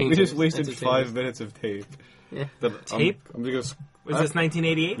We just wasted 5 minutes of tape. Yeah. Tape? I'm gonna. Was this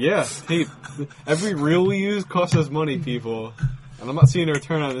 1988? Yeah, tape. Every reel we use costs us money, people. And I'm not seeing a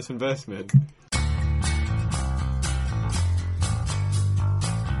return on this investment.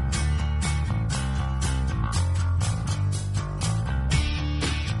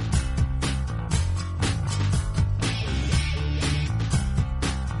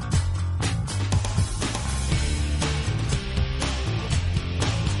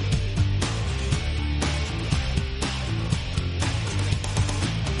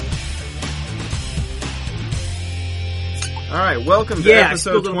 Alright, welcome to Yeah, I episode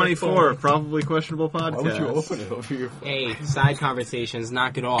spilled it on my 24 phone. of Probably Questionable Podcast. Why would you open it over your phone? Hey, side conversations,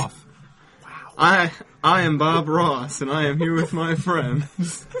 knock it off. I am Bob Ross, and I am here with my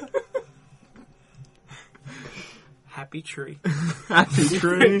friends. Happy tree. Happy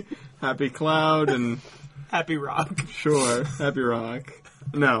Tree, Happy Cloud, and Happy rock. sure, Happy Rock.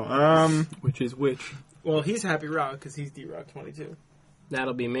 No, Which is which? Well, he's Happy Rock because he's D-Rock 22.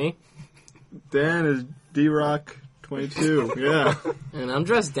 That'll be me. Dan is D-Rock 22, yeah. And I'm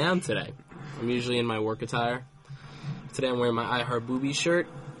dressed down today. I'm usually in my work attire. Today I'm wearing my I Heart Boobies shirt.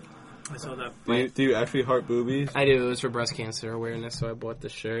 I saw that. Do you actually heart boobies? I do. It was for breast cancer awareness, so I bought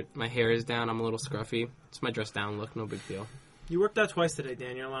this shirt. My hair is down. I'm a little scruffy. It's my dress down look. No big deal. You worked out twice today,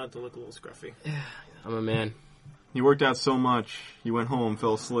 Dan. You're allowed to look a little scruffy. I'm a man. You worked out so much, you went home,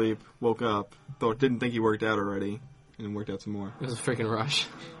 fell asleep, woke up, didn't think you worked out already, and worked out some more. It was a freaking rush.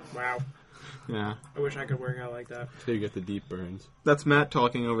 Wow. Yeah. I wish I could work out like that. So you get the deep burns. That's Matt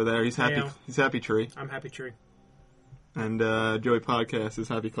talking over there. He's happy. Yeah. He's Happy Tree. I'm Happy Tree. And Joey Podcast is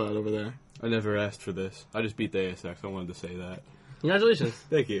Happy Cloud over there. I never asked for this. I just beat the ASX. I wanted to say that. Congratulations.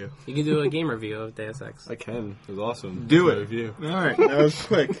 Thank you. You can do a game review of Deus Ex. I can. It was awesome. Do That's it. my review. All right, that was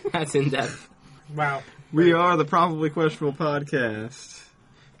quick. That's in depth. Wow. We are the Probably Questionable Podcast,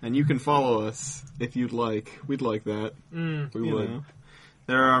 and you can follow us if you'd like. We'd like that. We You would. know.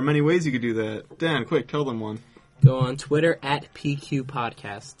 There are many ways you could do that. Dan, quick, tell them one. Go on Twitter at PQ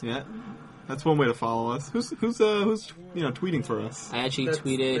Podcast. Yeah, that's one way to follow us. Who's tweeting for us? I actually That's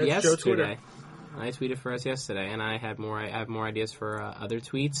tweeted Joe Twitter. yesterday. I tweeted for us yesterday, and I have more ideas for other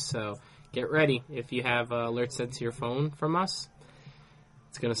tweets. So get ready. If you have alerts sent to your phone from us,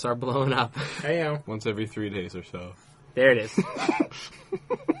 it's gonna start blowing up. Hey, Once every 3 days or so. There it is.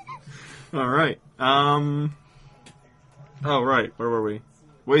 All right. Oh, right. Where were we?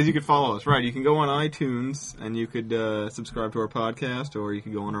 Ways you could follow us. Right. You can go on iTunes and you could subscribe to our podcast, or you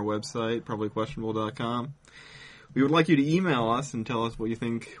could go on our website, probablyquestionable.com. We would like you to email us and tell us what you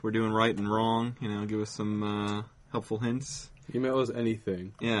think we're doing right and wrong. Give us some helpful hints. Email us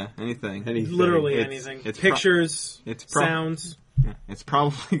anything. Yeah, anything. Anything. literally It's- anything. it's Pictures, It's sounds. It's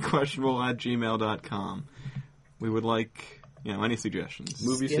probably questionable@gmail.com. We would like, any suggestions.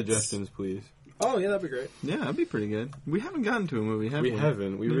 Movie Skits. suggestions, please. Oh, yeah, that'd be great. Yeah, that'd be pretty good. We haven't gotten to a movie, have we? We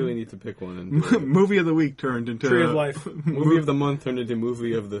haven't. We really need to pick one. And do it. Movie of the week turned into Tree of Life. Movie of the month turned into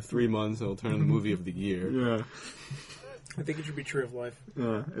movie of the 3 months, and it'll turn into movie of the year. Yeah. I think it should be Tree of Life.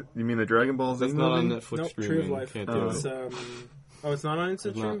 You mean the Dragon Ball Z That's movie? not on Netflix Nope, streaming. Tree of Life. Can't do Oh. It's, it. it's not on It's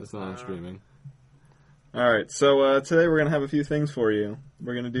Instagram? not on streaming. All right, so today we're gonna have a few things for you.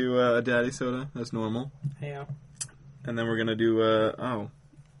 We're gonna do a daddy soda as normal, Hey, and then we're gonna do are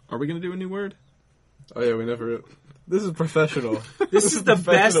we gonna do a new word? Oh yeah, we never. This is professional. This is the best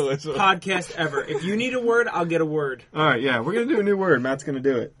professionalism. podcast ever. If you need a word, I'll get a word. All right, yeah, we're gonna do a new word. Matt's gonna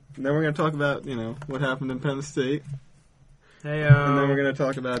do it. And then we're gonna talk about what happened in Penn State, Hey, and then we're gonna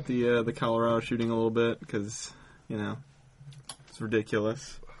talk about the Colorado shooting a little bit because it's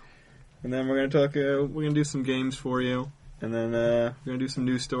ridiculous. And then we're gonna talk. We're gonna do some games for you, and then we're gonna do some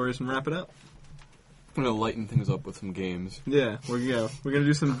news stories and wrap it up. I'm gonna lighten things up with some games, Yeah, we're gonna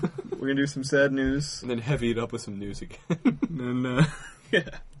do some. We're gonna do some sad news, and then heavy it up with some news again. and yeah.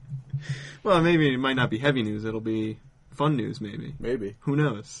 Well, maybe it might not be heavy news. It'll be fun news, maybe. Maybe. Who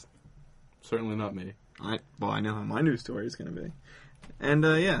knows? Certainly not me. I know how my news story is gonna be. And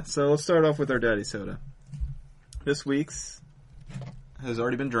so let's start off with our daddy soda. This week's has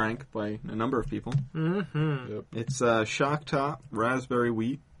already been drank by a number of people. Mm-hmm. Yep. It's Shock Top Raspberry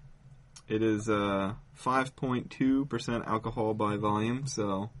Wheat. It is 5.2% alcohol by volume,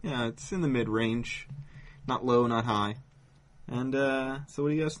 so yeah, it's in the mid-range. Not low, not high. And so what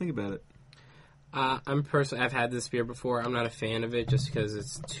do you guys think about it? I've had this beer before. I'm not a fan of it just because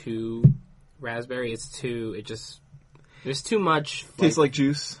it's too raspberry. There's too much. Tastes like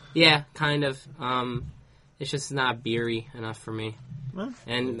juice. Yeah, kind of. It's just not beery enough for me. Well,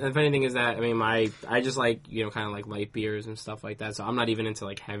 And the funny thing is that, I just like, kind of like light beers and stuff like that. So I'm not even into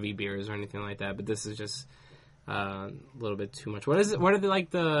like heavy beers or anything like that. But this is just, a little bit too much. What is it? What are they like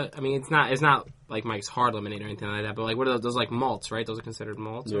the? I mean, it's not like Mike's Hard Lemonade or anything like that. But like, what are those like malts? Right? Those are considered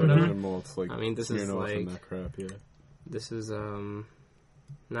malts. Yeah, or whatever. they're malts, like I mean, this is Smirnoff and like that crap. Yeah. this is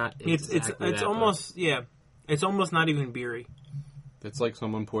not. It's exactly that, almost it's almost not even beery. It's like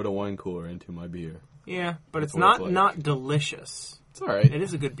someone poured a wine cooler into my beer. Yeah, but That's it's what it's not like. delicious. It's all right. It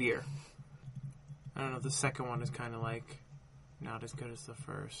is a good beer. I don't know. The second one is kind of like not as good as the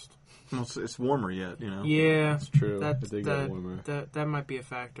first. Well, it's warmer yet, Yeah, It's true. That, It did get warmer. that might be a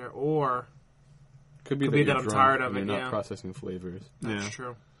factor, or Could be could that, be you're that I'm drunk tired of and it, You're yeah. not processing flavors. that's Yeah.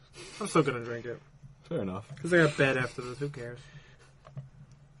 true. I'm still gonna drink it Fair enough. because I got bed after this. Who cares?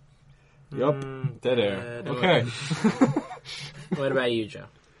 Yup. Dead air. dead Okay. What about you, Joe?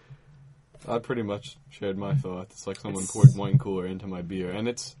 I pretty much shared my thoughts. It's like someone poured wine cooler into my beer, and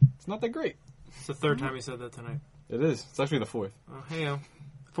it's not that great. It's the third time you said that tonight. It is. It's actually the fourth. Oh, hey,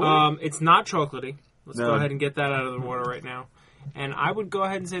 it's not chocolatey. Let's No. go ahead and get that out of the water right now. And I would go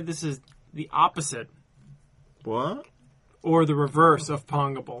ahead and say this is the opposite What? or the reverse of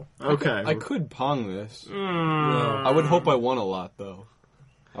pongable. Okay. I could pong this. Mm, I would hope I won a lot, though.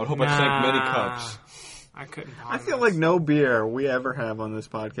 I would hope I sank many cups. I couldn't pong I feel this. like no beer we ever have on this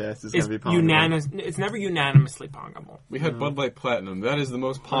podcast is going It's to be pongable. unanimous. It's never unanimously pongable. We had Bud Light Platinum. That is the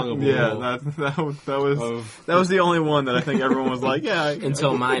most pongable. Yeah, that was the only one that I think everyone was like, yeah.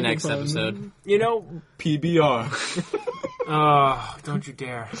 Until my next episode. You know, PBR. don't you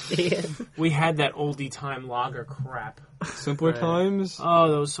dare. We had that oldie time lager crap. Simpler times?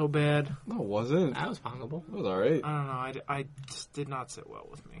 Oh, that was so bad. No, it wasn't. That was pongable. It was alright. I don't know. I just did not sit well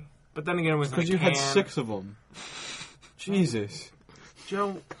with me. But then again, it was Because in a you had can. 6 of them. Jesus.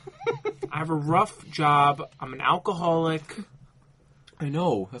 Joe, I have a rough job. I'm an alcoholic. I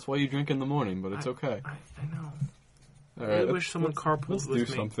know. That's why you drink in the morning, but it's okay. I know. All I right, wish someone carpooled let's with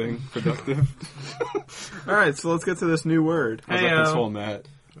do me. something productive. All right, so let's get to this new word. How's Hey, that console, Matt?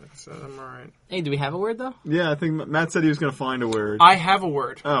 I'm alright. Hey, do we have a word though? Yeah, I think Matt said he was going to find a word. I have a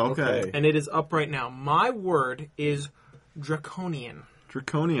word, Oh, okay. Okay. and it is up right now. My word is draconian.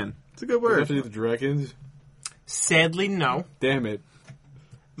 Draconian. It's a good Does it have word. to do with dragons? Sadly, no. Damn it.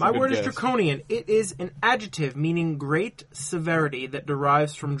 My a good word is guess. draconian. It is an adjective meaning great severity that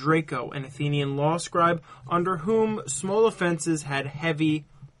derives from Draco, an Athenian law scribe, under whom small offenses had heavy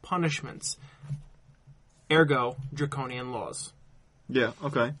punishments. Ergo, draconian laws. Yeah,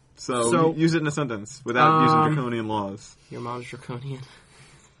 okay. So, So- use it in a sentence without using draconian laws. Your mom's draconian.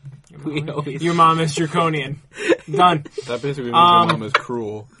 Your mom is draconian. Done. That basically means your mom is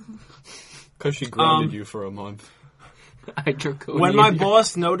cruel. Because she grounded you for a month. I draconian. When my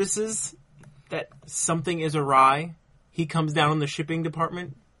boss notices that something is awry, he comes down on the shipping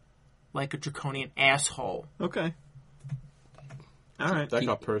department like a draconian asshole. Okay. All right. That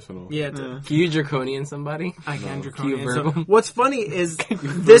got personal. Yeah, Can you draconian somebody? I can Can you draconian. verb So, 'em? what's funny is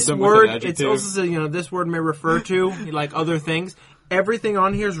this them with an word. It's adjective? also this word may refer to like other things. Everything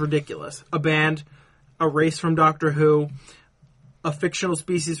on here is ridiculous. A band, a race from Doctor Who, a fictional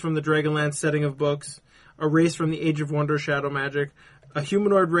species from the Dragonlance setting of books, a race from the Age of Wonder Shadow Magic, a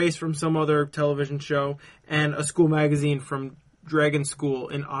humanoid race from some other television show, and a school magazine from Dragon School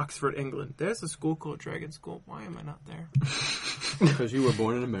in Oxford, England. There's a school called Dragon School. Why am I not there? Because you were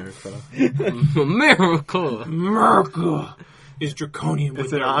born in America. Miracle. America is draconian with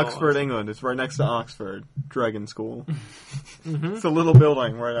It's in their Oxford, laws. England. It's right next to Oxford Dragon School. It's a little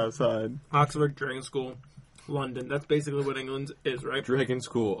building right outside. Oxford, Dragon School, London. That's basically what England is, right? Dragon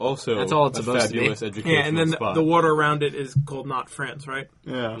School. Also, That's all it's a supposed to be. fabulous educational Yeah, and then spot. the water around it is called not France, right?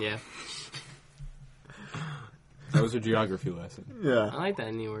 Yeah. Yeah. That was a geography lesson. I Yeah. like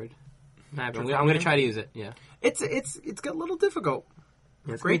that new word. I'm going to try to use it. Yeah. It's got a little difficult.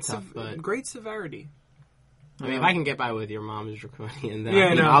 It's Great, tough, but great severity. I mean, if I can get by with your mom's draconian, then Yeah, I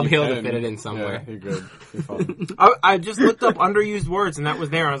mean, no. I'll be You able to can. fit it in somewhere. Yeah, you're good. You're fine. I just looked up underused words, and that was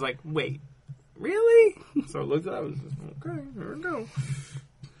there. I was like, wait, really? So I looked at it. I was just, okay, here we go.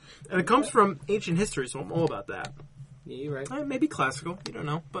 And it comes from ancient history, so I'm all about that. Yeah, you're right. Maybe classical. You don't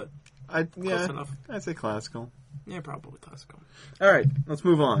know, but Yeah. enough. I'd say classical. yeah, probably classical. All right, let's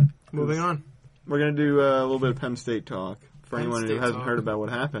move on. Moving on. We're going to do a little bit of Penn State talk. For Penn anyone who State hasn't talk. heard about what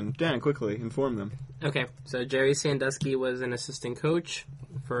happened, Dan, quickly, inform them. Okay, so Jerry Sandusky was an assistant coach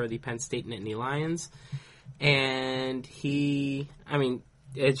for the Penn State Nittany Lions, and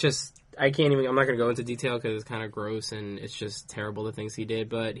it's just, I'm not going to go into detail because it's kind of gross and it's just terrible the things he did,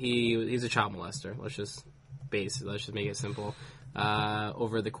 but he's a child molester. Let's just make it simple.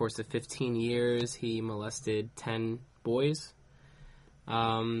 Over the course of 15 years, he molested 10 boys.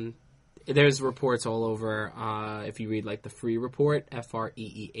 There's reports all over. If you read like the Free Report,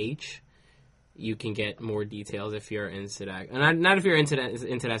 FREEH, you can get more details if you're into that. Not if you're into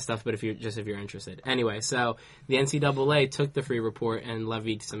that stuff, but if you're interested. Anyway, so the NCAA took the Free Report and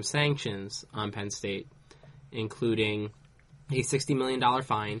levied some sanctions on Penn State, including a $60 million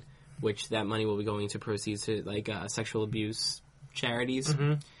fine, which that money will be going to proceeds to sexual abuse charities.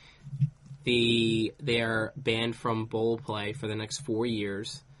 Mm-hmm. They are banned from bowl play for the next 4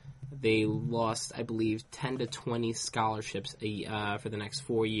 years. They lost, I believe, 10 to 20 scholarships for the next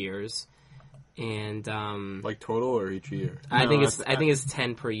 4 years. And like total or each year? I think it's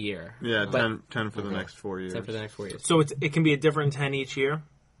 10 per year. Yeah, But- 10 for the next 4 years. 10 for the next 4 years. So it can be a different 10 each year?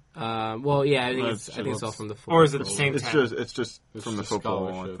 Well, yeah, I think No, it's all from the Or is it the football. same It's 10? just from the football,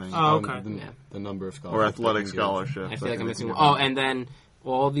 I scholarships. think. Oh, okay. The number of Or scholarships. athletic they can give. scholarships. I feel like I'm missing one. Oh, and then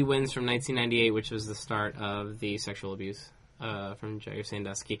all the wins from 1998, which was the start of the sexual abuse from Jerry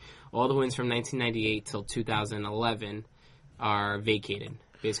Sandusky. All the wins from 1998 till 2011 are vacated.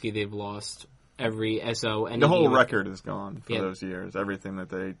 Basically, they've lost every SO. The whole record is gone for Yeah. those years. Everything that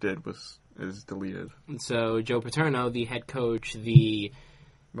they did is deleted. So Joe Paterno, the head coach, the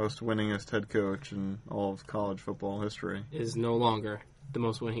Most winningest head coach in all of college football history. is no longer the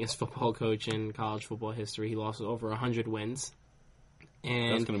most winningest football coach in college football history. He lost over 100 wins. That's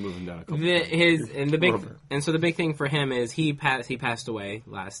And going to move him down a couple. so the big thing for him is he passed away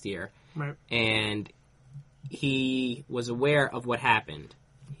last year, Right. and he was aware of what happened.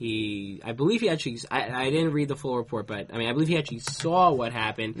 I believe he actually. I didn't read the full report, but I believe he actually saw what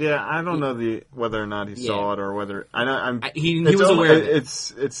happened. Yeah, I don't know whether or not he saw it or whether I know He was aware of it.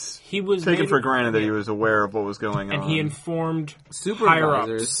 It's He was taken made- for granted that yeah. he was aware of what was going And on. he informed Supervisors,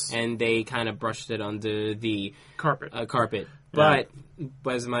 higher-ups. and they kind of brushed it under the carpet. carpet. But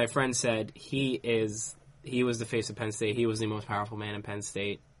as my friend said, he was the face of Penn State. He was the most powerful man in Penn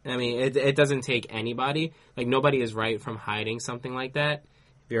State. I mean, it doesn't take anybody. Like, nobody is right from hiding something like that.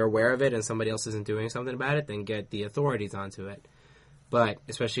 If you're aware of it and somebody else isn't doing something about it, then get the authorities onto it. But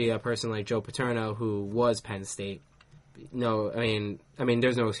especially a person like Joe Paterno, who was Penn State. No, I mean,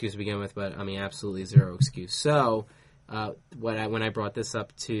 there's no excuse to begin with, but absolutely zero excuse. So, when I brought this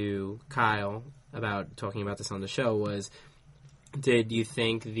up to Kyle about talking about this on the show was, did you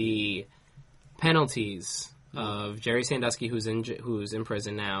think the penalties of Jerry Sandusky, who's in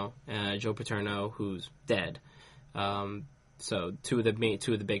prison now, Joe Paterno, who's dead, so two of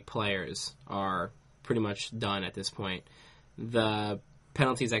the big players are pretty much done at this point. The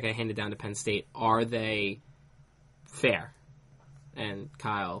penalties that got handed down to Penn State, are they fair? And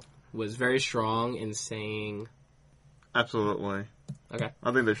Kyle was very strong in saying, Absolutely. okay.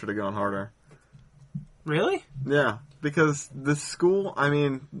 I think they should have gone harder. Really? Yeah, because the school,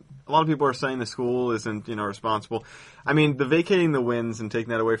 a lot of people are saying the school isn't, responsible. The vacating the wins and taking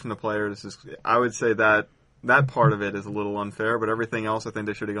that away from the players is, I would say that part of it is a little unfair, but everything else I think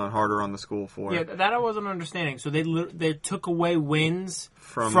they should have gone harder on the school for. Yeah, that I wasn't understanding. So they took away wins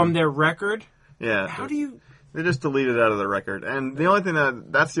From- from their record? Yeah. How do you... They just deleted it out of the record. And the only thing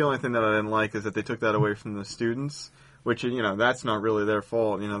that's the only thing that I didn't like is that they took that away from the students, which, that's not really their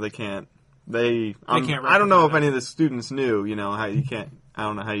fault. They can't, can't I don't know if rectify any of the students knew, how you can't, I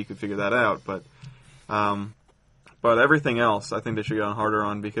don't know how you could figure that out, but everything else I think they should have gone harder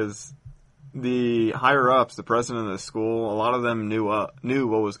on because the higher ups, the president of the school, a lot of them knew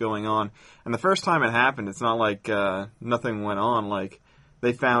what was going on. And the first time it happened, it's not like nothing went on. Like,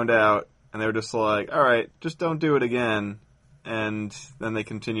 they found out and they were just like, all right, just don't do it again. And then they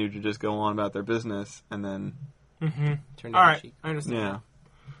continued to just go on about their business. And then, Turn All down right, the cheek. I understand. yeah.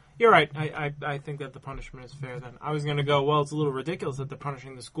 You're right. I think that the punishment is fair then. I was going to go, well, it's a little ridiculous that they're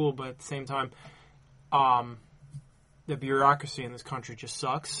punishing the school, but at the same time, the bureaucracy in this country just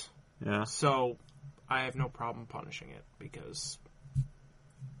sucks. Yeah. So I have no problem punishing it because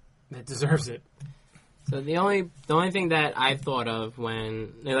it deserves it. So the only thing that I thought of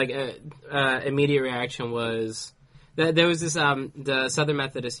when immediate reaction was that there was this the Southern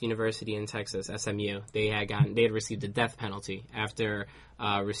Methodist University in Texas, SMU. They had received a death penalty after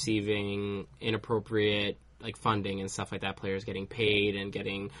receiving inappropriate funding and stuff like that. Players getting paid and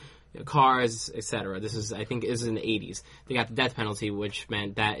getting cars, etc. This is in the 80s. They got the death penalty, which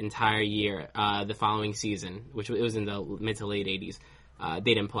meant that entire year, the following season, which it was in the mid to late 80s,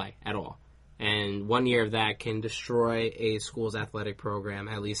 they didn't play at all. And 1 year of that can destroy a school's athletic program,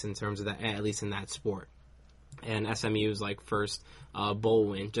 at least in terms of that, at least in that sport. And SMU's first bowl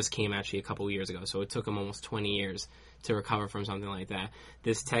win just came actually a couple years ago, so it took them almost 20 years to recover from something like that.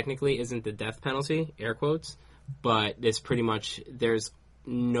 This technically isn't the death penalty, air quotes, but it's pretty much, there's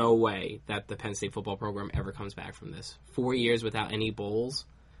no way that the Penn State football program ever comes back from this. 4 years without any bowls,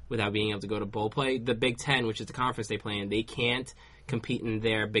 without being able to go to bowl play. The Big Ten, which is the conference they play in, they can't compete in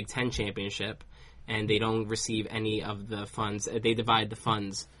their Big Ten championship, and they don't receive any of the funds. They divide the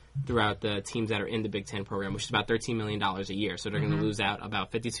funds throughout the teams that are in the Big Ten program, which is about $13 million a year. So they're going to lose out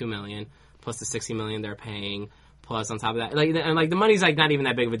about $52 million plus the $60 million they're paying. Plus, on top of that, the money's not even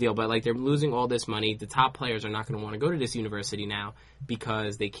that big of a deal, but they're losing all this money. The top players are not going to want to go to this university now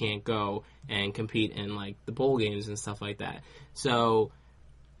because they can't go and compete in the bowl games and stuff like that. So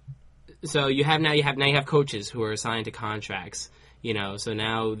you have coaches who are assigned to contracts. So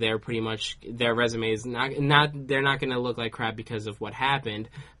now they're pretty much, their resume is they're not going to look like crap because of what happened,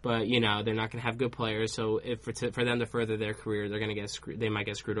 but they're not going to have good players. So for them to further their career, they might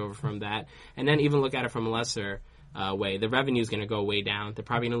get screwed over from that. And then even look at it from a lesser way, the revenue is going to go way down. They're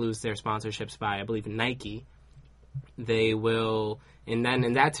probably going to lose their sponsorships by, I believe, Nike. They will, and then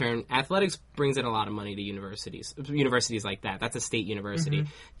in that turn, athletics brings in a lot of money to universities like that. That's a state university.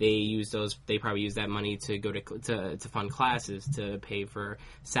 They probably use that money to go to fund classes, to pay for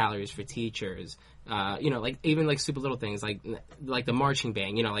salaries for teachers. Even super little things like the marching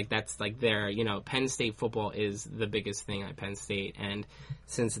band. That's their. Penn State football is the biggest thing at Penn State, and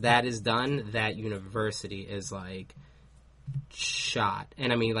since that is done, that university is shot.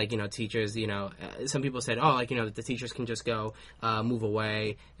 And I mean, teachers, some people said, that the teachers can just go move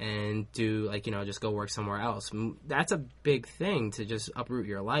away and do, just go work somewhere else. That's a big thing, to just uproot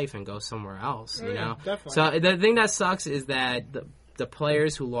your life and go somewhere else, you know? Definitely. So the thing that sucks is that the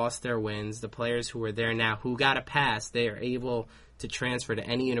players who lost their wins, the players who are there now, who got a pass, they are able to transfer to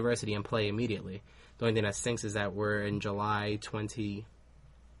any university and play immediately. The only thing that stinks is that we're in July 12.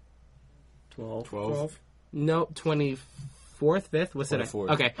 No, 24th, 5th? What's it? 24th.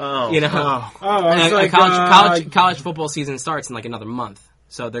 Okay. Oh, College football season starts in another month.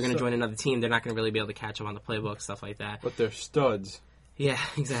 So they're going to join another team. They're not going to really be able to catch them on the playbook, stuff like that. But they're studs. Yeah,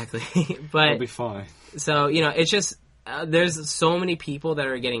 exactly. But They'll be fine. So, it's just there's so many people that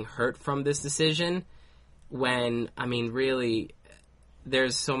are getting hurt from this decision when, I mean, really,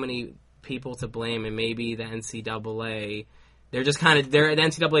 there's so many people to blame, and maybe the NCAA, the NCAA is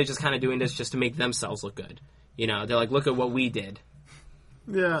just kind of doing this just to make themselves look good. They're look at what we did.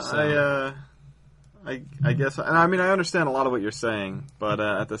 Yeah, So. I guess, and I mean, I understand a lot of what you're saying, but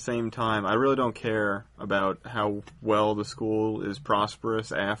at the same time, I really don't care about how well the school is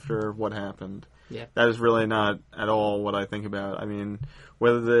prosperous after what happened. Yeah. That is really not at all what I think about. I mean,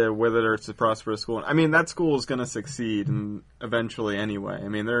 whether it's a prosperous school, I mean, that school is going to succeed and eventually anyway. I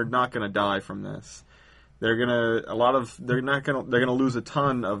mean, they're not going to die from this. They're gonna lose a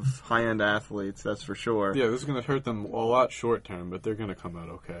ton of high-end athletes, that's for sure. Yeah, this is going to hurt them a lot short term, but they're going to come out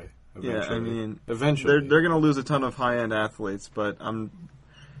okay. Eventually. Yeah, I mean, eventually they're going to lose a ton of high-end athletes, but I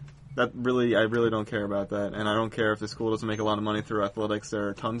really don't care about that, and I don't care if the school doesn't make a lot of money through athletics. There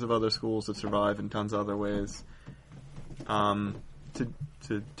are tons of other schools that survive in tons of other ways.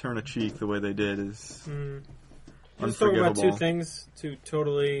 To turn a cheek the way they did is Let's talk about unforgivable. two things, two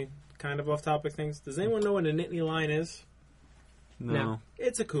totally kind of off-topic things. Does anyone know what a Nittany lion is? No.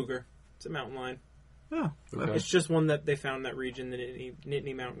 It's a cougar. It's a mountain lion. Yeah. Okay. It's just one that they found in that region, the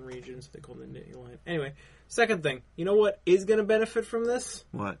Nittany Mountain region, so they call it the Nittany lion. Anyway, second thing. You know what is going to benefit from this?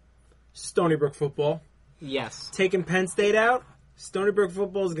 What? Stony Brook football. Yes. Taking Penn State out, Stony Brook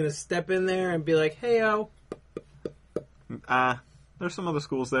football is going to step in there and be like, hey-o. There's some other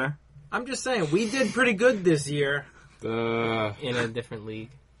schools there. I'm just saying, we did pretty good this year. In a different league.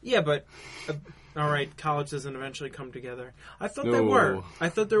 Yeah, but all right, college doesn't eventually come together. I thought they No. were. I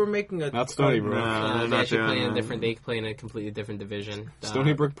thought they were making a. Not Stony Brook. No, they're They not actually doing play in a that. different. They play in a completely different division.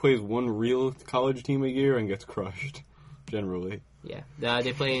 Stony Brook plays one real college team a year and gets crushed, generally. Yeah,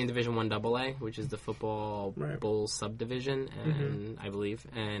 they play in Division I AA, which is the football Right. bowl subdivision, and I believe,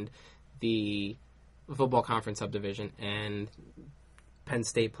 and the football conference subdivision, and Penn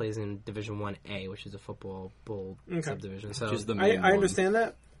State plays in Division 1A, which is a football bowl subdivision. So Which is the I main one. understand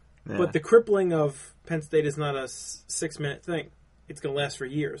that, Yeah. but the crippling of Penn State is not a 6-minute thing. It's going to last for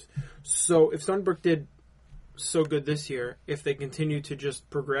years. So if Stony Brook did so good this year, if they continue to just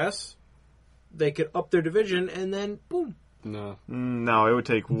progress, they could up their division and then boom. No. No, it would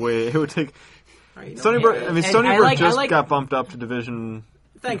take Right, Stony Brook. I mean, And Stony I Brook like- just I like- got bumped up to Division.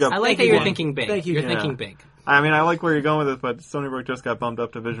 Thanks. got- I like Thank that you, you're Dan. thinking big. Thank you, You're Dan. thinking Yeah. big. I mean, I like where you're going with it, but Stony Brook just got bumped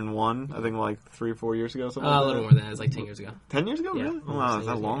up to Division 1, I think like 3 or 4 years ago. Something A like little that. more than that. It was like 10 years ago. 10 years ago? Yeah, Really? Oh, almost wow, 10 is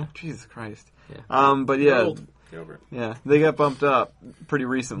that years long? ago. Jesus Christ. Yeah. But You're yeah, old. Get over it. yeah, they got bumped up pretty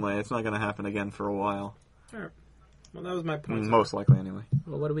recently. It's not going to happen again for a while. All right. Well, that was my point. Most likely, anyway.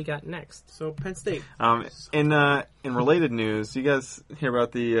 Well, what do we got next? So Penn State. In related news, you guys hear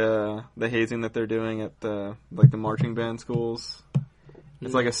about the hazing that they're doing at the marching band schools?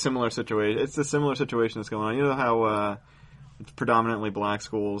 It's like a similar situation. It's a similar situation that's going on. You know how it's predominantly black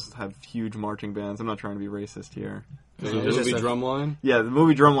schools have huge marching bands. I'm not trying to be racist here. The It's movie just a- Drumline. Yeah, the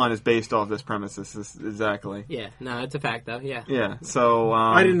movie Drumline is based off this premise. Exactly. Yeah, no, it's a fact though. Yeah. Yeah. So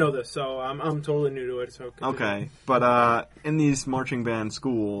I didn't know this, so I'm totally new to it. So continue. Okay, but in these marching band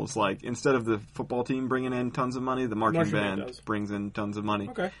schools, like instead of the football team bringing in tons of money, the marching band does. brings in tons of money.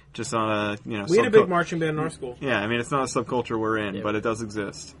 Okay. Just on a We had a big marching band in our school. Yeah, I mean it's not a subculture we're in, Yeah. but it does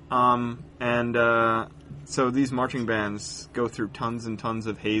exist. So these marching bands go through tons and tons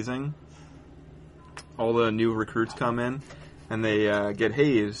of hazing. All the new recruits come in, and they get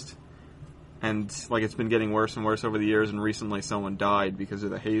hazed. And like it's been getting worse and worse over the years, and recently someone died because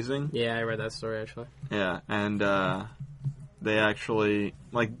of the hazing. Yeah, I read that story actually. Yeah, and they actually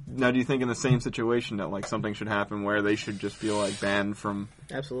like. Now, do you think in the same situation that like something should happen where they should just be like banned from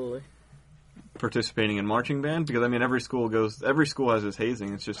Absolutely. participating in marching band? Because I mean, every school has this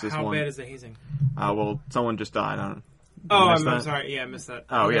hazing. It's just this How one. bad is the hazing? Well, someone just died. I don't. Oh, missed I'm that? sorry. Yeah, I missed that.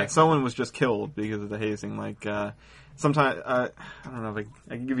 Oh Okay. yeah, someone was just killed because of the hazing. Like sometimes I don't know if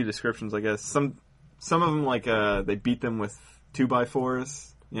I can give you descriptions. I guess some of them like they beat them with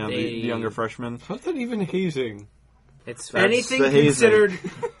 2x4s. You know, the younger freshmen. How's that even hazing? It's Anything the hazing. considered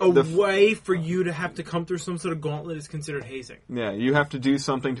a The way for you to have to come through some sort of gauntlet is considered hazing. Yeah, you have to do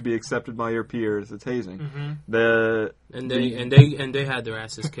something to be accepted by your peers. It's hazing. Mm-hmm. The and they had their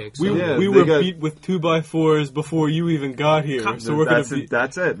asses kicked. So. We Yeah, we they were got- beat with 2x4s before you even got here. So we're gonna be.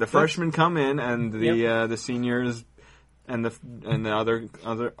 that's it. The freshmen come in, and the seniors and the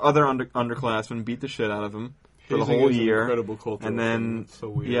other underclassmen beat the shit out of them for the hazing whole is an year. Incredible cultural And thing. then It's so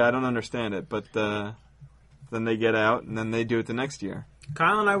weird. yeah, I don't understand it, but then they get out, and then they do it the next year.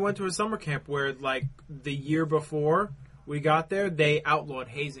 Kyle and I went to a summer camp where, like, the year before we got there, they outlawed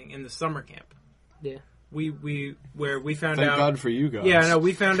hazing in the summer camp. Yeah. We found Thank out. God for you guys. Yeah, no,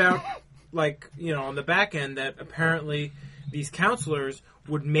 we found out, like, you know, on the back end that apparently these counselors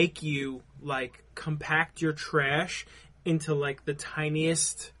would make you, like, compact your trash into, like, the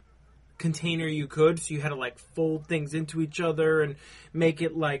tiniest container you could. So you had to, like, fold things into each other and make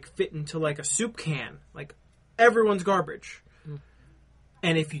it, like, fit into, like, a soup can. Like, everyone's garbage.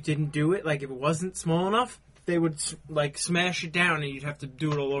 And if you didn't do it, like, if it wasn't small enough, they would, like, smash it down and you'd have to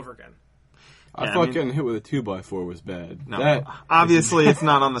do it all over again. I Yeah, thought I mean- getting hit with a 2x4 was bad. No, That obviously it's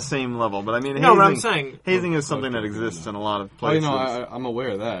not on the same level, but I mean, No, hazing, but I'm saying... hazing is something that exists in a lot of Oh, places. you know, I'm aware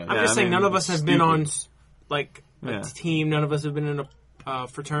of that. I'm Yeah, just I saying, mean, none of us have been stupid. on, like, a Yeah. team. None of us have been in a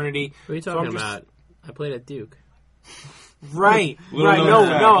fraternity. What are you So talking I'm just- about? I played at Duke. Right. Little Right. known No,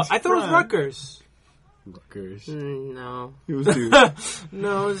 fact. no. I thought it was Right. Rutgers. Rutgers. No. It was Duke.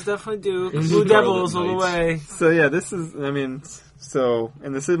 No, it's definitely Duke. This is Blue Scarlet Devils all the Knights. way. So yeah, this is. I mean, so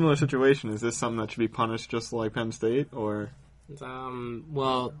in the similar situation, is this something that should be punished just like Penn State, or?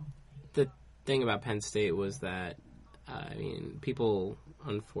 Well, the thing about Penn State was that, I mean, people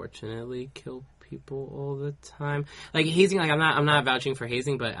unfortunately kill people all the time. Like hazing, like I'm not vouching for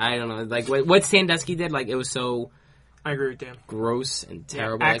hazing, but I don't know. Like what Sandusky did, like it was so I agree with Dan. gross and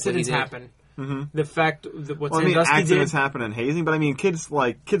terrible. Accidents like, what he did. happen. Mm-hmm. The fact that what Well, I mean, Sandusky accidents did. happen in hazing, but I mean, kids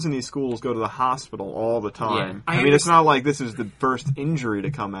in these schools go to the hospital all the time. Yeah. I mean, it's not like this is the first injury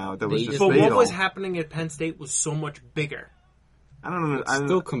to come out that was They just just- But fatal. what was happening at Penn State was so much bigger. I don't know. It's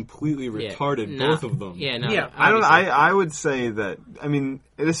still completely Yeah. retarded, No. both of them. Yeah, no. Yeah, I don't. obviously. I would say that. I mean,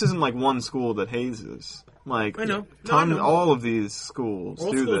 this isn't like one school that hazes. Like I know. No, I know. all of these schools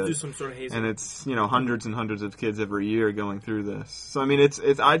All do schools this. do some sort of hazing. And it's hundreds and hundreds of kids every year going through this. So I mean, it's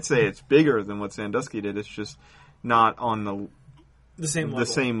I'd say it's bigger than what Sandusky did. It's just not on the same level. the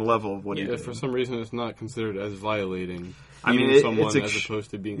same level of what he Yeah, did. for some reason, it's not considered as violating. I mean, beating someone it's as opposed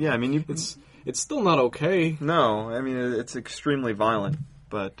to being. Yeah, I mean, It's still not okay. no. I mean, it's extremely violent,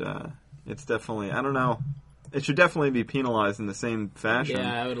 but it's definitely. I don't know. It should definitely be penalized in the same fashion.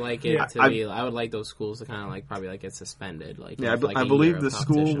 Yeah, I would like it Yeah. to be. I would like those schools to kind of like probably like get suspended. Like Yeah, have, like, I a believe year the of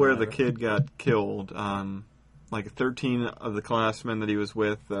school competition or where the whatever. kid got killed, like 13 of the classmen that he was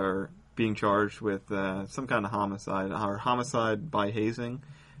with are being charged with some kind of homicide or homicide by hazing.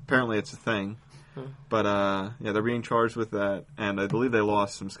 Apparently, it's a thing. But yeah, they're being charged with that, and I believe they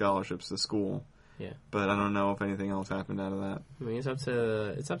lost some scholarships to school. Yeah. But I don't know if anything else happened out of that. I mean, it's up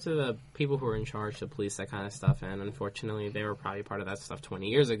to the people who are in charge to police that kind of stuff, and unfortunately, they were probably part of that stuff 20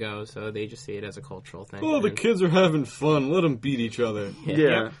 years ago, so they just see it as a cultural thing. Oh, the And- kids are having fun. Let them beat each other.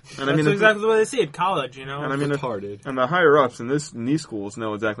 Yeah, and That's I mean, exactly the way they see it. College, you know. and I mean, Retarded. and the higher ups in these schools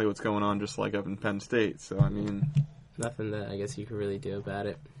know exactly what's going on, just like up in Penn State. So I mean, Nothing that I guess you could really do about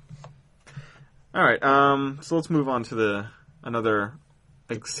it. all right. So let's move on to another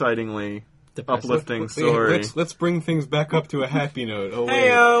excitingly Depressing. uplifting story. Let's bring things back up to a happy note. Oh, wait.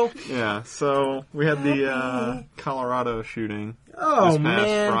 Heyo! Yeah, so we had the Colorado shooting. Oh This past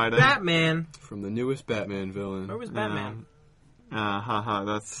man, Friday. Batman. From the newest Batman villain. Where was Batman? Haha,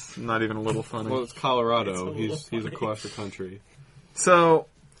 that's not even a little funny. Well, it's Colorado. It's a little He's funny. across the country. So,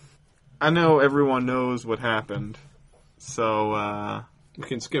 I know everyone knows what happened. So, We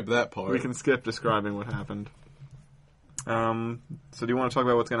can skip that part. we can skip describing what happened. So do you want to talk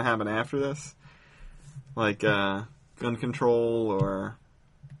about what's going to happen after this? Like, gun control or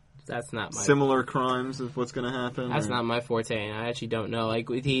That's not my. similar crimes is what's going to happen? That's or- not my forte, and I actually don't know. Like,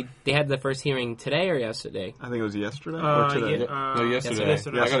 they had the first hearing today or yesterday. I think it was yesterday or today. No, yesterday.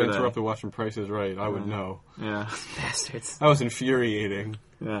 yesterday. I got Yesterday. interrupted watching Price is Right. I would know. Yeah. Bastards. That was infuriating.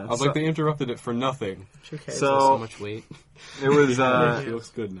 Yeah. I was like, they interrupted it for nothing. Who cares? So- There's so much weight. it was, She looks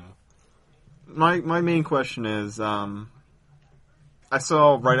good now. my main question is, I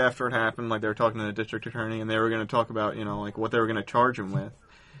saw right after it happened, like they were talking to the district attorney, and they were going to talk about, like what they were going to charge him with,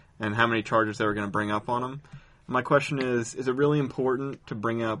 and how many charges they were going to bring up on him. My question is it really important to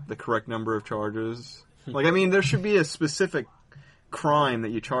bring up the correct number of charges? Like, I mean, there should be a specific crime that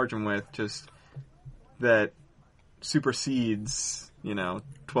you charge him with, just that supersedes,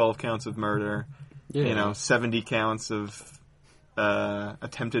 12 counts of murder, 70 counts of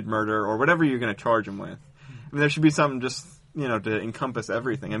attempted murder, or whatever you're going to charge him with. I mean, there should be something just, to encompass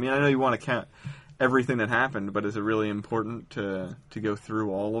everything. I mean, I know you want to count everything that happened, but is it really important to go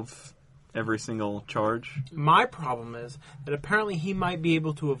through all of every single charge? My problem is that apparently he might be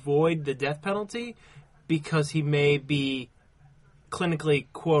able to avoid the death penalty because he may be clinically,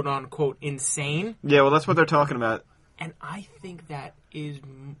 quote unquote, insane. Yeah, well, that's what they're talking about. And I think that is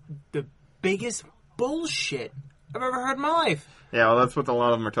the biggest bullshit I've ever heard in my life. Yeah, well, that's what a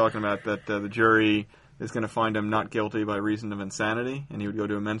lot of them are talking about, that the jury is going to find him not guilty by reason of insanity, and he would go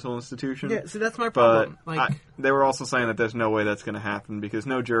to a mental institution. Yeah, see, that's my But problem. they were also saying that there's no way that's going to happen, because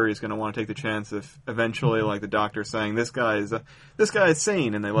no jury is going to want to take the chance if eventually, like the doctor's saying, this guy is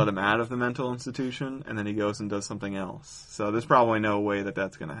sane, and they let him out of the mental institution, and then he goes and does something else. So there's probably no way that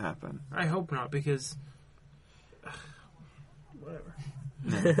that's going to happen. I hope not, because whatever.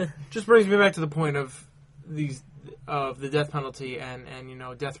 Just brings me back to the point of the death penalty and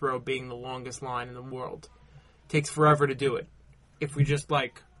death row being the longest line in the world. Takes forever to do it. If we just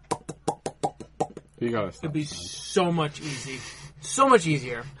You gotta stop. it'd be so much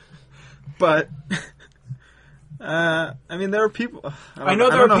easier. But I mean, there are people. I know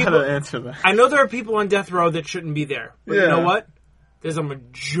there don't are know people- how to answer that. I know there are people on death row that shouldn't be there, but you Yeah. know what? There's a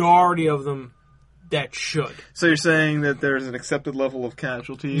majority of them that should. So you're saying that there's an accepted level of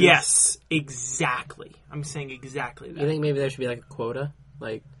casualties? Yes, exactly. I'm saying exactly You that. think maybe there should be like a quota?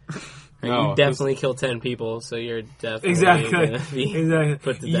 Like, No, you definitely killed 10 people, so you're definitely Exactly. gonna be Exactly.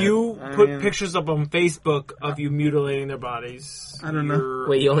 put to death. You I put mean- pictures up on Facebook of you mutilating their bodies. I don't know. You're-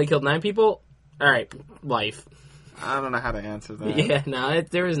 Wait, you only killed 9 people? Alright, life. I don't know how to answer that. Yeah, no,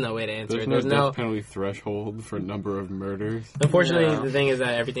 there is no way to answer There's it. no There's death no. penalty threshold for number of murders. Unfortunately, Yeah. the thing is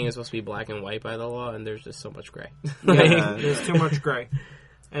that everything is supposed to be black and white by the law, and there's just so much gray. Yeah. There's too much gray,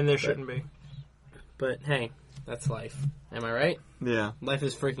 and there shouldn't be. But hey, that's life. Am I right? Yeah. Life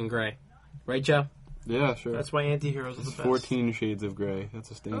is freaking gray. Right, Joe? Yeah, sure. That's why anti-heroes are the It's best. 14 shades of gray.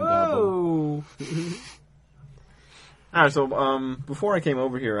 That's a stained apple. Oh, All right, so before I came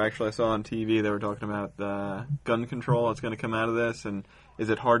over here, actually, I saw on TV they were talking about gun control that's going to come out of this, and is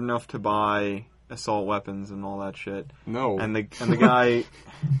it hard enough to buy assault weapons and all that shit? No. And the guy,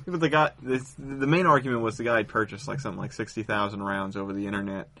 the main argument was the guy had purchased something like 60,000 rounds over the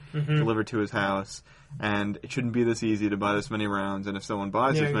internet, delivered to his house, and it shouldn't be this easy to buy this many rounds. And if someone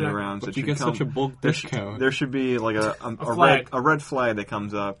buys Yeah, this many exactly. rounds, But it you should get come, such a bulk there discount. there should be like a flag. red flag that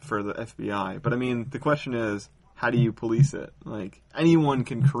comes up for the FBI. But I mean, the question is, how do you police it? Like, anyone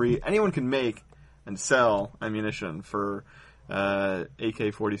can make and sell ammunition for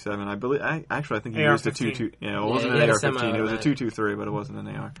AK-47. I believe. I think he used a AR-15. 2.2. Yeah, it Yeah, wasn't he an had a AR-15. It was a semi-automatic. 2.23, but it wasn't an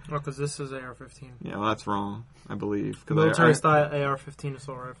AR. well, because this is AR-15. Yeah, well, that's wrong. I believe. 'Cause Military style AR-15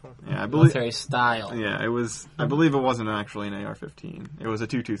 assault rifle. Yeah, I believe. Military style. Yeah, it was. I believe it wasn't actually an AR-15. It was a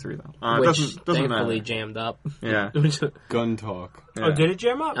 2.23 though. It Which doesn't thankfully matter. jammed up. Yeah. Gun talk. Yeah. Oh, did it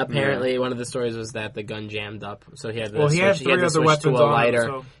jam up? Apparently, one of the stories was that the gun jammed up, so he had to Well, he had switch, three to other switch weapons to a on lighter. him,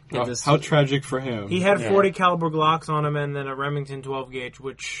 so He had to How switch- tragic for him. he had Yeah. 40 caliber Glocks on him and then a Remington 12 gauge,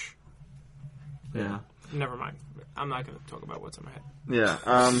 which Yeah. never mind. I'm not going to talk about what's in my head.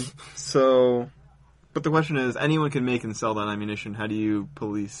 Yeah. So, but the question is, anyone can make and sell that ammunition. How do you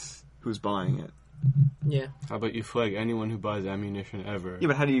police who's buying it? Yeah. How about you flag anyone who buys ammunition ever? Yeah,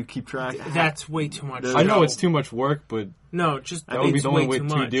 but how do you keep track? That's way too much. I I know No. it's too much work, but No, just that would be it's the only way way too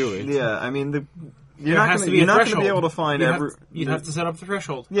to much. do it. Yeah, I mean, There has to be a you're not going to threshold. be able to find You'd every. You'd have to set up the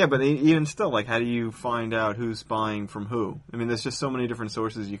threshold. Yeah, but even still, like, how do you find out who's buying from who? I mean, there's just so many different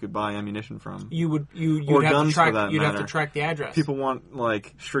sources you could buy ammunition from. You'd Or have guns, to track. for that You'd have matter. to track the address. People want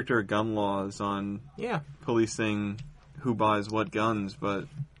like stricter gun laws on Yeah. policing who buys what guns, but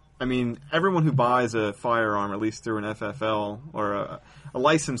I mean, everyone who buys a firearm, at least through an FFL or a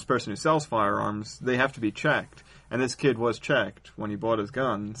licensed person who sells firearms, they have to be checked. And this kid was checked when he bought his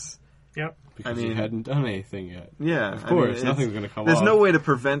guns. Yep. Because I mean- he hadn't done anything yet. Yeah, Of course, it's- nothing's going to come There's off. no way to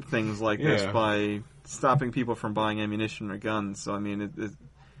prevent things like this Yeah. by stopping people from buying ammunition or guns. So I mean,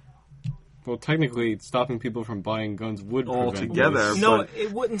 Well, technically, stopping people from buying guns would prevent Altogether. this. No, But-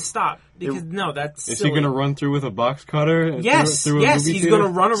 it wouldn't stop because that's Is silly. he going to run through with a box cutter? Yes, through a yes, movie he's theater? gonna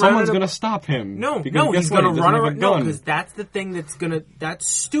run around Someone's in a- going to stop him. No, because no, guess he's what? going He to doesn't run have a around. No, gun. because that's the thing that's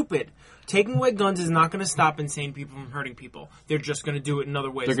stupid. Taking away guns is not going to stop insane people from hurting people. They're just going to do it in other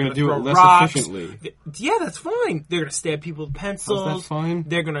ways. They're gonna gonna do it throw less rocks. efficiently. Yeah, that's fine. They're going to stab people with pencils. How's that fine?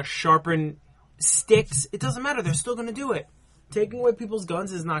 They're going to sharpen sticks. It doesn't matter. They're still going to do it. Taking away people's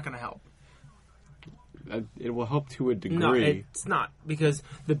guns is not going to help. It will help to a degree. No, it's not because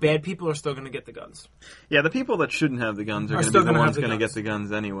the bad people are still going to get the guns. yeah, the people that shouldn't have the guns are going to still be the gonna have ones the going to get guns. the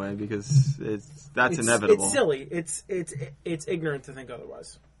guns anyway because that's It's inevitable. It's silly. It's ignorant to think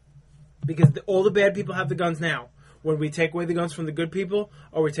otherwise. Because all the bad people have the guns now. When we take away the guns from the good people,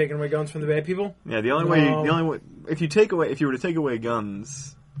 are we taking away guns from the bad people? Yeah, the only way, if you were to take away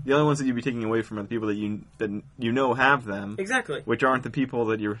guns, the only ones that you'd be taking away from are the people that you know have them, Exactly. which aren't the people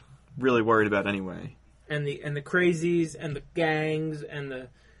that you're really worried about anyway. And the crazies and the gangs and the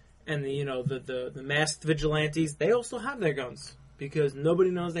the masked vigilantes, they all still have their guns because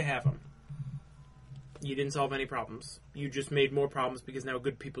nobody knows they have them. You didn't solve any problems. You just made more problems because now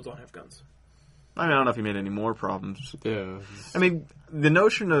good people don't have guns. I mean, I don't know if you made any more problems. Yeah. I mean, the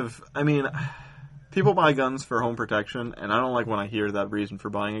notion of, people buy guns for home protection, and I don't like when I hear that reason for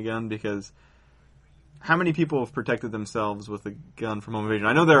buying a gun because how many people have protected themselves with a gun from home invasion?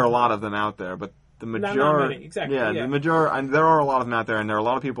 I know there are a lot of them out there, but the majority, Not many, exactly, yeah. the majority, there are a lot of them out there, and there are a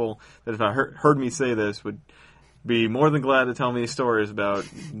lot of people that if I heard me say this would be more than glad to tell me stories about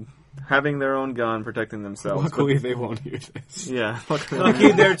having their own gun, protecting themselves. Luckily, they won't hear this. Yeah,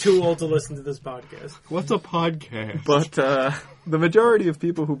 Lucky they're too old to listen to this podcast. What's a podcast? But the majority of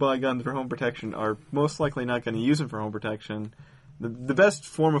people who buy guns for home protection are most likely not going to use them for home protection. The best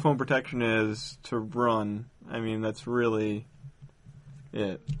form of home protection is to run. I mean, that's really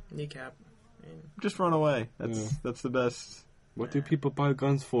it. Kneecap. Just run away. That's the best. What do people buy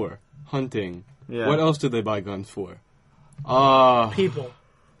guns for? Hunting. Yeah. What else do they buy guns for? People.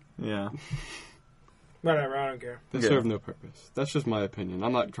 Yeah. Whatever, I don't care. They Yeah. serve no purpose. That's just my opinion.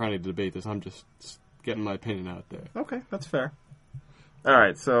 I'm not trying to debate this. I'm just getting my opinion out there. Okay, that's fair. All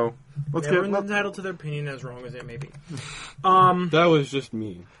right, so let's Everyone's get. entitled to their opinion, as wrong as it may be. That was just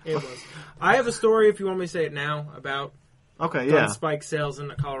me. It was. I have a story, if you want me to say it now, about Okay, gun yeah. spike sales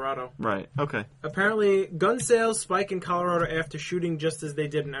in Colorado. Right. Okay. Apparently, gun sales spike in Colorado after shooting just as they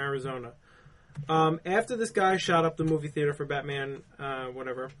did in Arizona. After this guy shot up the movie theater for Batman,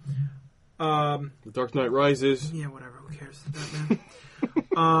 whatever. The Dark Knight Rises. Yeah, whatever. Who cares?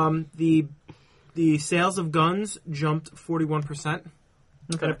 Batman. The sales of guns jumped 41%.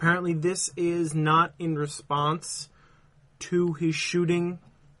 Okay. And apparently this is not in response to his shooting,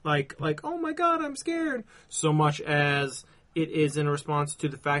 like oh my god, I'm scared, so much as it is in response to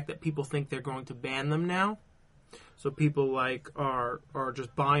the fact that people think they're going to ban them now. So people are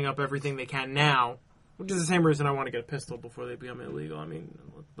just buying up everything they can now, which is the same reason I want to get a pistol before they become illegal. I mean,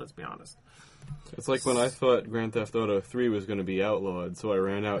 let's be honest. It's like when I thought Grand Theft Auto 3 was going to be outlawed, so I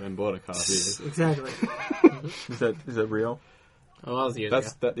ran out and bought a copy. Exactly. Is that real? Oh, that was years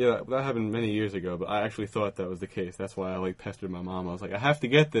ago. That happened many years ago, but I actually thought that was the case. That's why I pestered my mom. I was like, I have to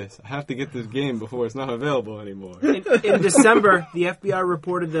get this. I have to get this game before it's not available anymore. In December, the FBI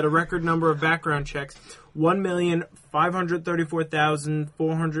reported that a record number of background checks,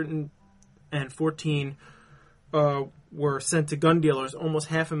 1,534,414, were sent to gun dealers. Almost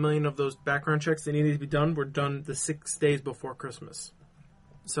 500,000 of those background checks that needed to be done were done the 6 days before Christmas.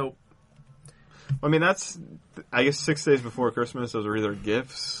 So, I mean, I guess 6 days before Christmas, those are either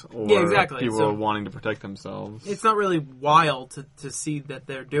gifts or Yeah, exactly. people So- wanting to protect themselves. it's not really wild to see that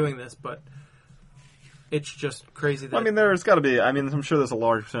they're doing this, but it's just crazy that... I mean, there's got to be. I mean, I'm sure there's a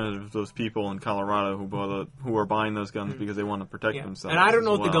large percentage of those people in Colorado who are buying those guns because they want to protect Yeah. themselves. And I don't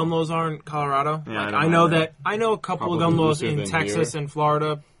know as what the well. gun laws are in Colorado. Yeah, like, I I don't know either. that I know a couple of Probably gun laws looser in than Texas here. and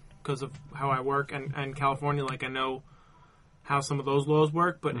Florida, because of how I work, and California, like I know how some of those laws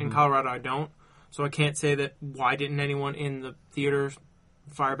work, but in Colorado I don't. So I can't say that why didn't anyone in the theater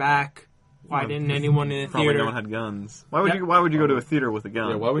fire back? Why didn't anyone in the Probably theater? no one had guns. Why would Yeah. Why would you go to a theater with a gun?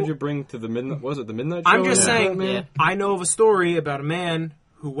 Yeah, why would you bring to the midnight? Was it the midnight show? I'm just or saying, something, man? I know of a story about a man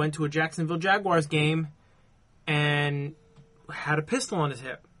who went to a Jacksonville Jaguars game and had a pistol on his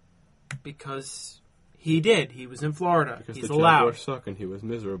hip because he did. He was in Florida. Because He's the allowed. Jaguars suck and he was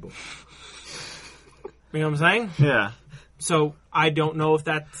miserable. You know what I'm saying? Yeah. So I don't know if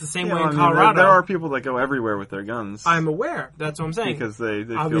that's the same Yeah, way I in mean, Colorado. there are people that go everywhere with their guns. I'm aware. That's what I'm saying. because they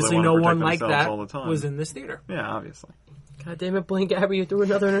feel Obviously, they want no to protect one like themselves that all the time. was in this theater. Yeah, obviously. God damn it, Blaine Gabbert, you threw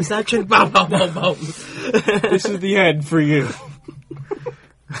another interception. Boom, boom, boom, boom. This is the end for you.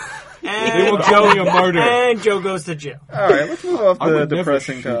 And will kill you a martyr. And Joe goes to jail. All right, let's move off I the would never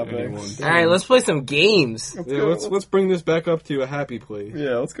depressing shoot anyone. topics. All right, let's play some games. Yeah, let's bring this back up to a happy place.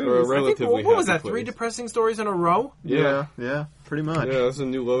 Yeah, let's go. Or a to this. relatively What was happy that? 3 place. depressing stories in a row? Yeah, pretty much. Yeah, that's a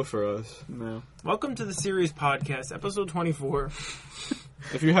new low for us. Yeah. Welcome to the Series Podcast, episode 24.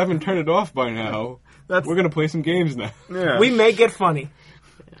 If you haven't turned it off by now, That's we're gonna play some games now. yeah. We may get funny.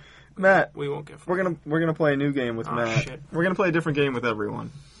 Matt, We won't get funny. we're gonna play a new game with Oh, Matt. shit. We're gonna play a different game with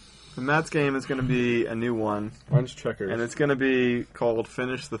everyone. And Matt's game is gonna be a new one, Mine's checkers. and it's gonna be called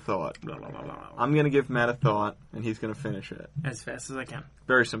Finish the Thought. I'm gonna give Matt a thought, and he's gonna finish it. As fast as I can.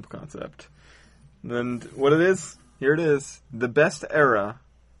 Very simple concept. And what it is, here it is. The best era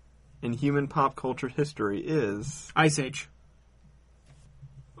in human pop culture history is... Ice Age.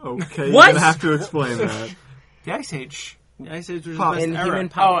 Okay, What? you're gonna have to explain that. The Ice Age. The Ice Age was Pop- the best in era. human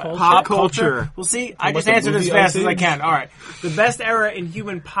pop culture? Pop culture. culture. Well, see, I just like the answered as movie fast Ice as I Age? can. All right. The best era in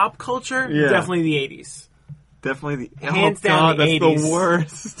human pop culture? Yeah. Definitely the 80s. Definitely the... Hands oh, down God, the that's 80s. the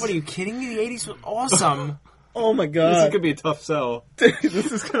worst. What, are you kidding me? The 80s was awesome. Oh my this God. could be a tough sell.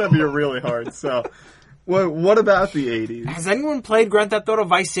 This is gonna be a really hard sell. What about the 80s? Has anyone played Grand Theft Auto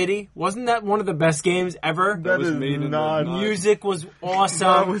Vice City? Wasn't that one of the best games ever? That was is made in the not... night. Music was awesome.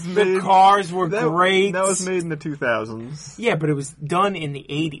 That was the made- cars were great. That was made in the 2000s. Yeah, but it was done in the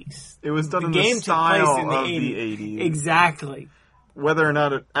 80s. It was done The in game the took place style in the of 80s. the 80s. Exactly. Whether or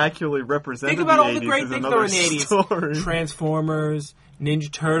not it accurately represented Think about the all 80s the great is things that were in another the 80s. story. Transformers,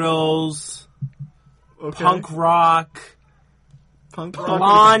 Ninja Turtles, Okay. punk rock. Punk rock.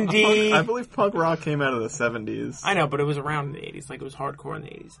 Blondie. I believe punk rock came out of the 70s. I know, but it was around in the 80s. Like, it was hardcore in the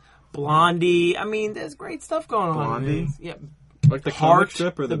 80s. Blondie. I mean, there's great stuff going on. Blondie? Yeah. Like the Heart, comic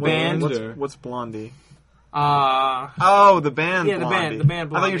strip or the the band. band? What's Blondie? Oh, the band Yeah, the Blondie. band- the band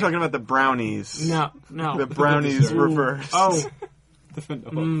I thought you were Blondie. talking about the Brownies. no. The Brownies Ooh. reversed. Oh,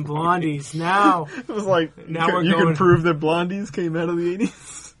 Vanilla. Blondies. Now. It was like, Now we're you going- can prove that Blondies came out of the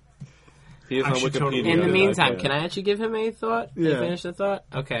 80s? He is I on should Wikipedia. totally- In the that meantime, I can I actually give him a thought? Yeah. And finish the thought?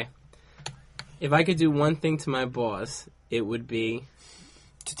 Okay. If I could do one thing to my boss, it would be...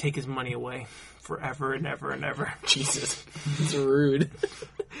 To take his money away forever and ever and ever. Jesus. It's rude.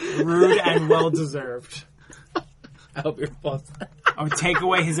 Rude and well-deserved. I hope your boss... I would take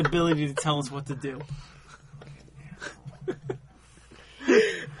away his ability to tell us what to do.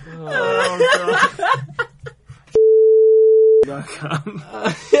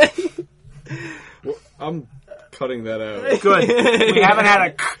 Well, I'm cutting that out. Good. We haven't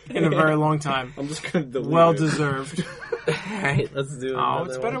had a in a very long time. I'm just gonna delete Well it. deserved. Alright, let's do Oh, another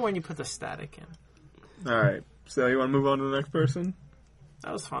it's better one. when you put the static in. Alright, so you want to move on to the next person?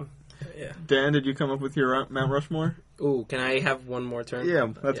 That was fun. Yeah. Dan, did you come up with your Mount Rushmore? Ooh, can I have one more turn? Yeah,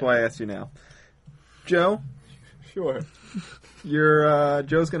 that's why I asked you now. Joe, Sure.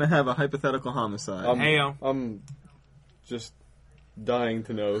 Joe's gonna have a hypothetical homicide. Heyo. I'm just dying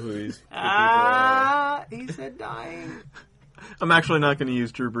to know who these people are. He said dying. I'm actually not gonna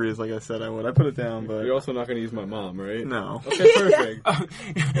use Drew Brees like I said I would. I put it down, but You're also not going to use my mom, right? no. Okay,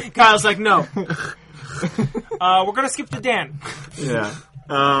 perfect. Kyle's like, no. We're gonna skip to Dan. Yeah.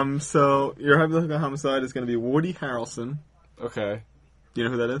 So your hypothetical homicide is gonna be Woody Harrelson. Okay, Do you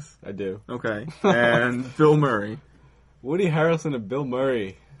know who that is? I do. Okay. And Bill Murray. Woody Harrelson and Bill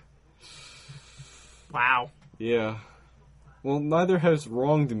Murray. Wow. Yeah. Well, neither has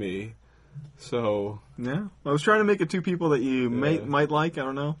wronged me, so Yeah. I was trying to make it two people that you Yeah. might like. I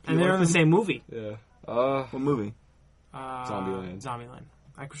don't know. Do And you they're like in the them? same movie. yeah. What movie? Zombieland. Zombieland.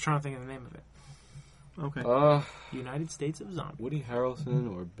 I was trying to think of the name of it. Okay. United States of Zombies. Woody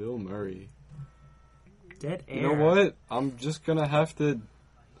Harrelson or Bill Murray? Dead Air. You know what? I'm just gonna have to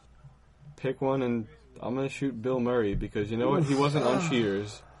pick one, and I'm gonna shoot Bill Murray because you know what? He wasn't on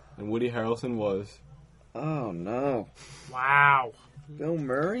Cheers, and Woody Harrelson was. Oh no. Wow. Bill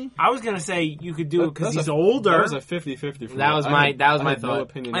Murray? I was gonna say you could do it because That's he's a- older. That was a 50-50 for me. That was I my- had- that was I my had no thought.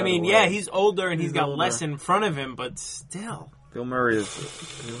 opinion I either mean, way. yeah, he's older and he's He's got older. less in front of him, but still, Bill Murray is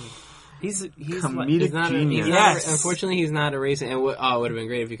he's comedic He's not. genius. Yes. Unfortunately, he's not a racing. And it would have been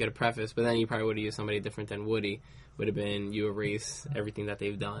great if you could have prefaced, but then you probably would have used somebody different than Woody. Would have been you erase everything that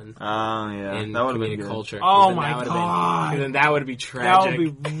they've done Oh, yeah. in That would have been comedic good. culture. Oh, 'Cause then my that would've God. Been, then that would be that tragic.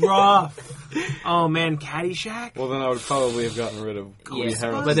 would be rough. Oh man, Caddyshack. Well, then I would probably have gotten rid of Woody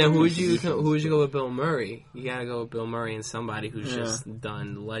Harrelson. But then who would you go with Bill Murray? You gotta go with Bill Murray and somebody who's Yeah. just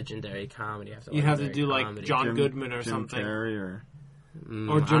done legendary comedy after You'd have to legendary do like comedy. John Goodman or Jim something, Carrey or...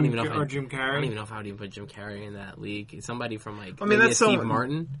 or I don't Jim even know if or I'd- Jim I don't Carrey. even know if I would even put Jim Carrey in that league. Somebody from like I mean, maybe that's a Steve so-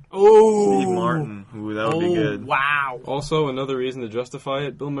 Martin. Oh, Steve Martin. Ooh, that would be good. Wow. Also, another reason to justify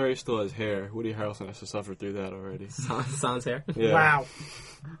it, Bill Murray still has hair. Woody Harrelson has to suffer through that already. Sans hair. Yeah. Wow.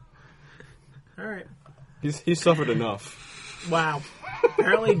 All right. He's suffered enough. Wow.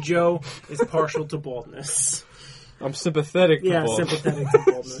 Apparently, Joe is partial to baldness. I'm sympathetic to Yeah, Paul. sympathetic to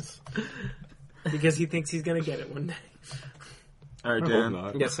baldness. Because he thinks he's going to get it one day. All right, I hope Dan.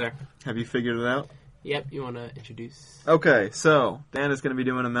 not. Yes, sir. Have you figured it out? Yep. You want to introduce? Okay, so Dan is going to be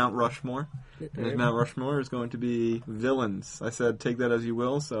doing a Mount Rushmore. And his Mount Rushmore is going to be villains. I said take that as you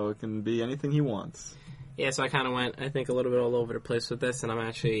will, so it can be anything he wants. Yeah, so I kind of went, I think, a little bit all over the place with this, and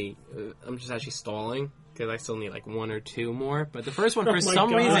I'm just actually stalling because I still need like one or two more. But the first one, Oh for my some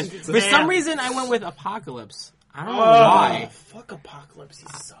God. reason, I went with Apocalypse. I don't know Oh, why. fuck Apocalypse. He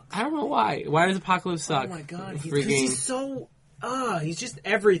sucks. I don't know why. Why does Apocalypse suck? Oh my god. Freaking- He's so. He's just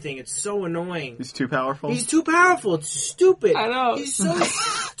everything. It's so annoying. He's too powerful? He's too powerful. It's stupid. I know. He's so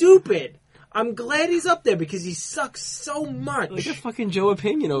stupid. I'm glad he's up there because he sucks so much. Like a fucking Joe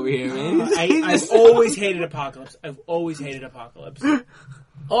opinion over here, man. I've always hated Apocalypse. I've always hated Apocalypse. Awesome.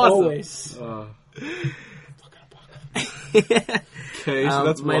 Always. Okay, so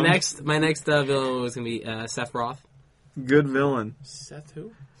that's my one. next villain was gonna be Seth Roth. Good villain. Seth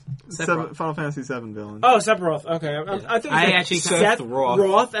who? Seth Seven, Roth. Final Fantasy VII villain. Oh, Sephiroth. Okay. I think I it was actually- Seth Seth Roth.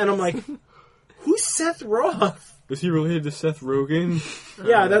 Roth, and I'm like, who's Seth Roth? Is he related to Seth Rogen?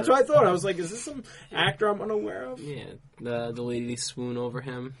 Yeah, that's what I thought. I was like, is this some actor I'm unaware of? Yeah, the ladies swoon over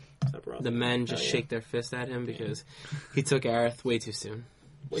him. Sephiroth. The men just shake their fist at him because he took Aerith way too soon.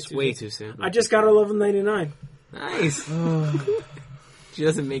 Way too soon. I just got her level 99. Nice. She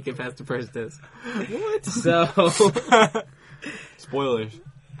doesn't make it past the first test. What? So. Spoilers.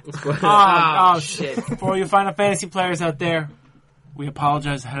 Oh, shit. For all you Final Fantasy players out there, we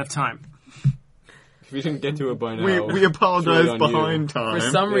apologize ahead of time. If you didn't get to it by now, We apologize it's really on behind you. time. For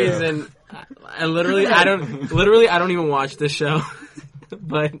some Yeah. reason, I don't even watch this show.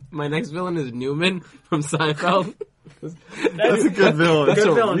 But my next villain is Newman from Seinfeld. That's a good villain. That's Good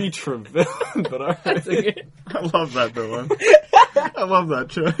a villain. reach for villain, but alright. I love that villain. I love that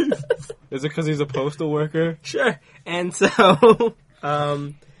choice. Is it because he's a postal worker? Sure. And so,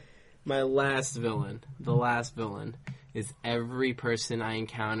 my last villain, the last villain, is every person I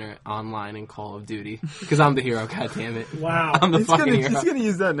encounter online in Call of Duty. Because I'm the hero, goddammit. Wow. I'm the He's fucking gonna, hero. he's gonna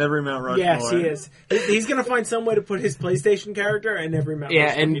use that in every Mount Rushmore. Yes, he is. He's going to find some way to put his PlayStation character in every map.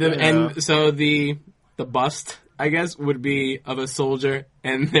 Yeah, and he does. and so the bust, I guess, would be of a soldier,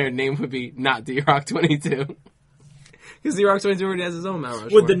 and their name would be not D-Rock 22. Because D-Rock 22 already has his own Mount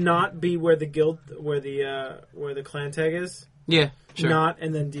Rushmore. Would the knot be where the guild, where the clan tag is? Yeah, sure. Knot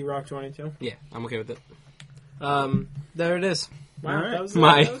and then D-Rock 22. Yeah, I'm okay with it. There it is. Wow, Alright. that was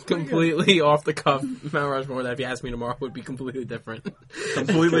My that was pretty good. completely off the cuff Mount Rushmore that if you asked me tomorrow would be completely different.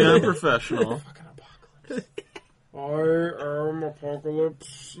 Completely unprofessional. Fucking Apocalypse. I am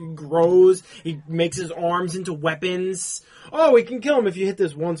Apocalypse. He grows. He makes his arms into weapons. Oh, we can kill him if you hit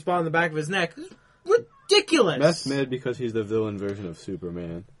this one spot in the back of his neck. It's ridiculous. That's mad because he's the villain version of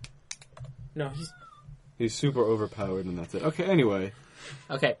Superman. No, He's super overpowered and that's it. Okay, anyway.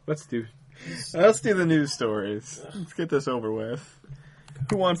 Okay. Let's do... Let's do the news stories. Let's get this over with.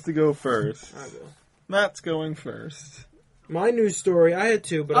 Who wants to go first? I will. Matt's going first. My news story, I had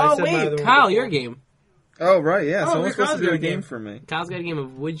two, but I Oh, said my other wait, one Kyle, before. your game. Oh, right, yeah. Oh, Someone's supposed Kyle's to do got a a game game. for me. Kyle's got a game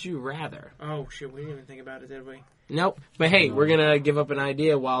of Would You Rather. Oh, shit, we didn't even think about it, did we? Nope. But hey, we're going to give up an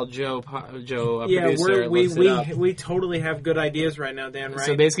idea while Joe, Yeah, producer, we looks it up. we totally have good ideas right now, Dan, right?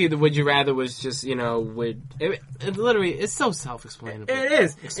 So basically, the Would You Rather was just, it literally, it's so self-explanatory.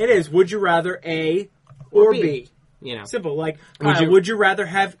 It is. Would you rather A or B? You know. Simple. Like, Would Kyle, you- would you rather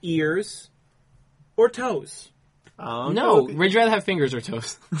have ears or toes? No, would you rather have fingers or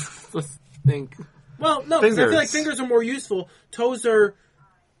toes? Let's think. Well, no, 'cause I feel like Fingers. fingers are more useful. Toes are,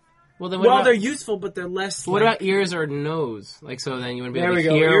 Well, then what well, about, they're useful, but they're less. what like, about ears or nose? Like, so then you wouldn't be there able we to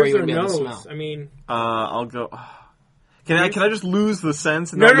go. hear or Ears you or wouldn't be able to nose? smell. I mean, I'll go... Can I just lose the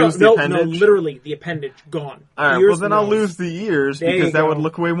sense and No, not no, lose the no, appendage? literally, the appendage gone. All right, Ears, well then I'll nose. lose the ears There because you that go. would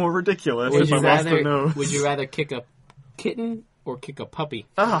look way more ridiculous Would if you I lost the rather? nose. Would you rather kick a kitten or kick a puppy?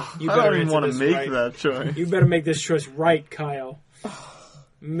 Oh, You I better don't even answer want to this make right. that choice. You better make this choice right, Kyle.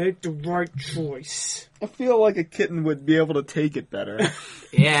 Make the right choice. I feel like a kitten would be able to take it better.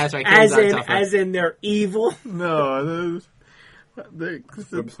 Yeah, that's right. Kittens are tougher. As in they're evil. No,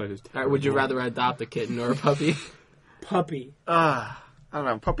 Website is All right, would you rather adopt a kitten or a puppy? Puppy. I don't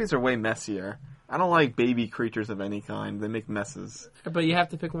know. Puppies are way messier. I don't like baby creatures of any kind. They make messes. But you have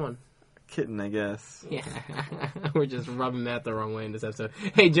to pick one. Kitten, I guess. Yeah, we're just rubbing that the wrong way in this episode.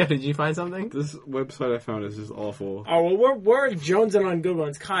 Hey, Joe, did you find something? This website I found is just awful. Oh, well, we're jonesing on good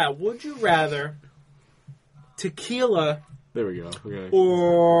ones. Kyle, would you rather tequila There we go. Okay.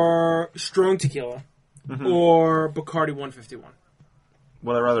 or strong tequila or Bacardi 151?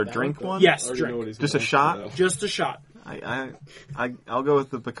 Would I rather drink one? Yes, I already know drink. what he's Just a going shot? for, though. Just a shot. I'll go with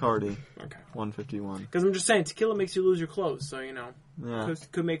the Bacardi Okay. 151. Because I'm just saying, tequila makes you lose your clothes, so, you know, Yeah.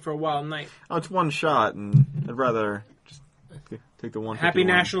 could make for a wild night. Oh, it's one shot, and I'd rather just take the 151. Happy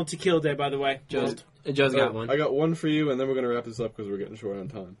National Tequila Day, by the way. Joe's got one. I got one for you, and then we're going to wrap this up because we're getting short on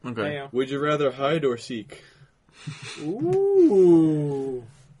time. Okay. Hey, Would you rather hide or seek? Ooh.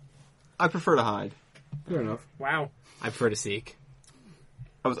 I prefer to hide. Fair enough. Wow. I prefer to seek.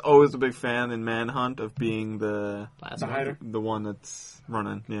 I was always a big fan in Manhunt of being the Last The one. hider. one that's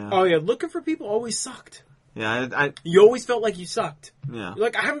running. Yeah. Oh, yeah, looking for people always sucked. Yeah. I You always felt like you sucked. yeah. You're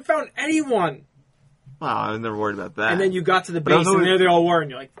like, I haven't found anyone. Wow. I was never worried about that. And then you got to the But I was base, and always- there they all were, and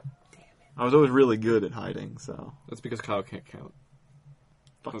you're like, I was always really good at hiding. So That's because Kyle can't count.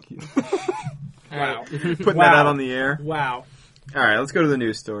 fuck you. wow. Putting Wow. that out on the air. Wow. All right. Let's go to the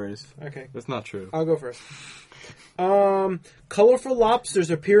news stories. Okay. That's not true. I'll go first. Colorful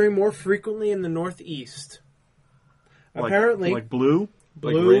lobsters appearing more frequently in the Northeast. Apparently, like blue.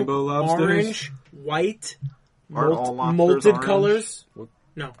 Like blue, rainbow lobsters? orange, white, Aren't all lobsters molted orange? colors. What?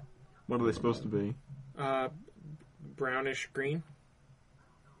 No, What are they supposed to be? brownish green.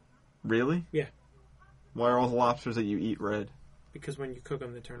 Really? Yeah. Why are all the lobsters that you eat red? Because when you cook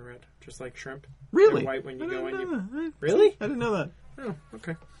them, they turn red, just like shrimp. Really? They're white when you I go didn't in. know that. Really? I didn't know that. Oh,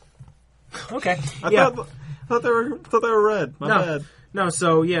 okay. Okay. I yeah. thought they were red. My bad. No,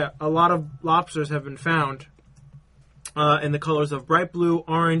 so yeah, a lot of lobsters have been found in the colors of bright blue,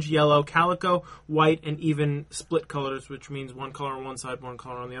 orange, yellow, calico, white, and even split colors, which means one color on one side, one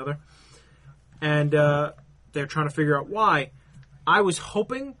color on the other. And they're trying to figure out why. I was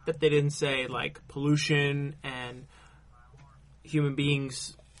hoping that they didn't say, like, pollution and human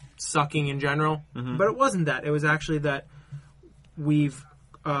beings sucking in general. But it wasn't that. It was actually that we've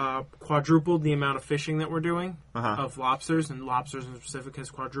quadrupled the amount of fishing that we're doing of lobsters, and lobsters in specific has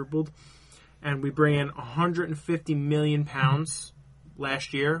quadrupled. And we bring in 150 million pounds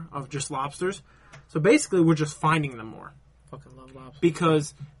last year of just lobsters. So basically, we're just finding them more. Fucking love lobsters.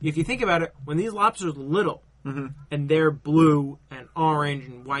 Because if you think about it, when these lobsters are little and they're blue and orange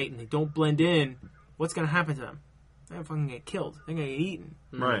and white and they don't blend in, what's going to happen to them? They're going to fucking get killed. They're going to get eaten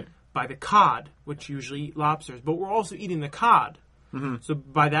Right. by the cod, which usually eat lobsters. But we're also eating the cod. So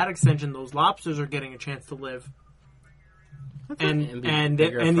by that extension, those lobsters are getting a chance to live. And be And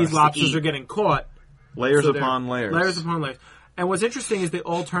bigger for us these to lobsters eat. are getting caught. Layers So they're- upon layers. Layers upon layers. And what's interesting is they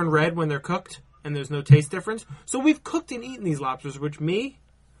all turn red when they're cooked, and there's no taste difference. So we've cooked and eaten these lobsters, which if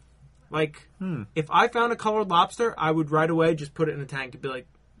I found a colored lobster, I would right away just put it in a tank and be like,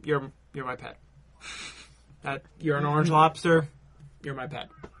 "You're my pet. You're an orange lobster. You're my pet."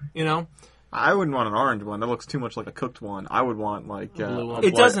 You know, I wouldn't want an orange one. That looks too much like a cooked one. I would want like Blue one.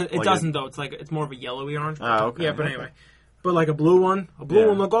 it doesn't. It doesn't though. It's more of a yellowy orange. Ah, okay, Yeah, but okay. anyway, but like a blue one would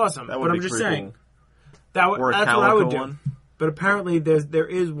look awesome. That would But be I'm just pretty saying cool. Or a that's what I would calico do. one. But apparently, there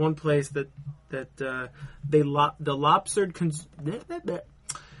is one place that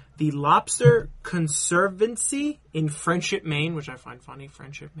the Lobster Conservancy in Friendship, Maine, which I find funny.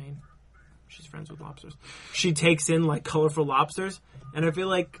 Friendship, Maine. She's friends with lobsters. She takes in like colorful lobsters, and I feel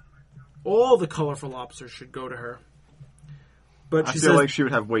like all the colorful lobsters should go to her. But I she feel says like she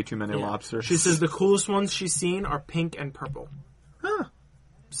would have way too many lobsters. she says the coolest ones she's seen are pink and purple. Huh.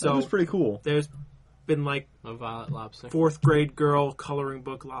 So That was pretty cool. there's been like A violet lobster. 4th grade girl coloring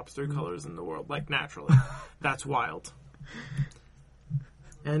book lobster colors in the world, like naturally. That's wild.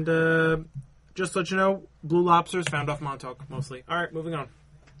 And just to let you know, blue lobsters found off Montauk mostly. All right, moving on.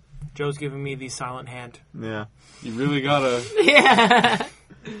 Joe's giving me the silent hand. Yeah. You really gotta Yeah.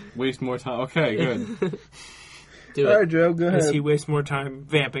 waste more time. Okay, good. Do it. Joe, go As he wastes more time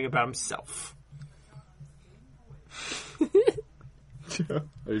vamping about himself. Joe.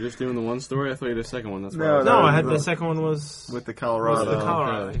 Are you just doing the one story? I thought you had a second one. That's why No, I was No, that I had was the second one was With the was Colorado. the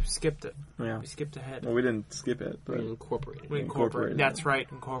Colorado. okay. We skipped it. Yeah. We skipped ahead. Well, we didn't skip it, but Incorporated. We incorporate. That's right,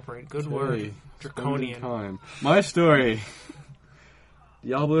 incorporate. Good Hey, word. spending Draconian. time. My story.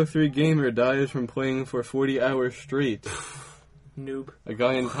 Diablo 3 gamer dies from playing for 40 hours straight. Noob. A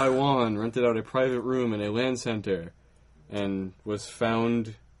guy in Taiwan rented out a private room in a LAN center and was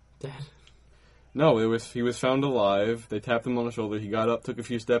found... Dead. No, he was found alive. They tapped him on the shoulder. He got up, took a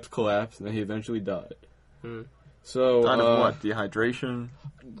few steps, collapsed, and then he eventually died. Hmm. So, Kind of what? Dehydration?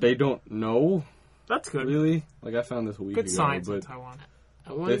 they don't know, That's good. really. Like, I found this a week Good ago, science in but Taiwan.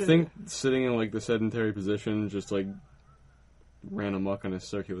 I wonder, they think sitting in, like, the sedentary position just, like, ran amok on his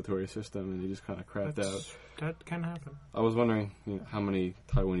circulatory system, and he just kind of crapped out. That can happen. I was wondering how many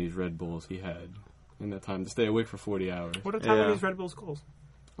Taiwanese Red Bulls he had in that time to stay awake for 40 hours. What are Yeah. Taiwanese Red Bull's goals?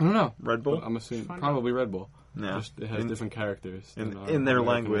 I don't know. Red Bull? I'm assuming Find probably Red Bull. Yeah. Just, it has different characters than our In their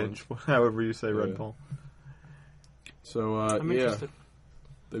American language, ones. however you say Yeah. Red Bull. So, I'm yeah, interested.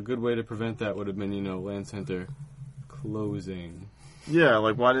 the good way to prevent that would have been, LAN Center closing. Yeah,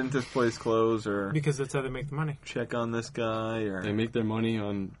 like why didn't this place close or Because that's how they make the money. check on this guy or They make their money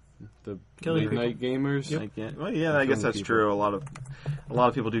on the Killing late night gamers. I guess, well, yeah, I guess Killing that's people. true. A lot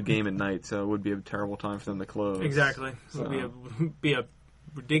of people do game at night, so it would be a terrible time for them to close. Exactly. It So- would be a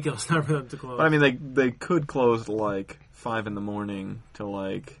ridiculous time for them to close. But I mean, they could close like 5 in the morning to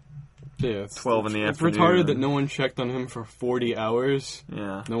like Yeah, 12 in the it's afternoon. retarded that no one checked on him for 40 hours.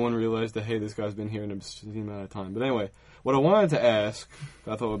 yeah. No one realized that, hey, this guy's been here an obscene amount of time. But anyway, what I wanted to ask,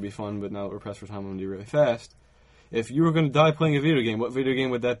 I thought would be fun, but now that we're pressed for time, I'm going to do it really fast. If you were going to die playing a video game, what video game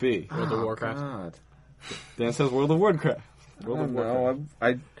would that be? World of Warcraft. God. Dan says World of Warcraft. World of Warcraft.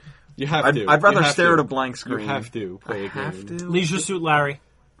 No, You have I'd to. rather You have stare to. at a blank screen. You have to play a have game. to. Leisure Suit Larry.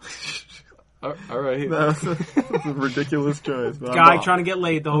 All right. That's a ridiculous choice. But Guy I'm trying to get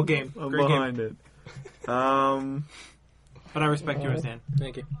laid the whole game. I'm Great game. behind it. But I respect yours, Dan.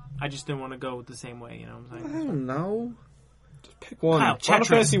 Thank you. I just didn't want to go the same way, you know what I'm I saying? don't know. Pick one. Kyle, Final Tetris.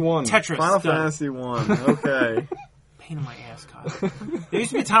 Fantasy 1. Tetris. Final done. Fantasy 1. Okay. Pain in my ass, Kyle. There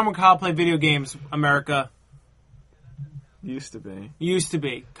used to be a time when Kyle played video games, America. Used to be. Used to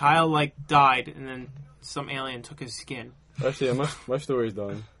be. Kyle, died, and then some alien took his skin. Actually, yeah, my story's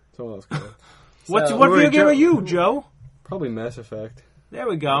done. Someone else go. What So- video Wait, game Joe- are you, Joe? Probably Mass Effect. There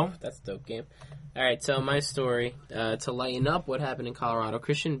we go. That's a dope game. All right, so my story, to lighten up what happened in Colorado,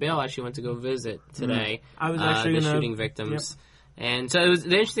 Christian Bale actually went to go visit today I was actually the gonna- shooting victims. And so it was,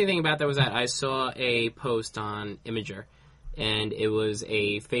 the interesting thing about that was that I saw a post on Imager, and it was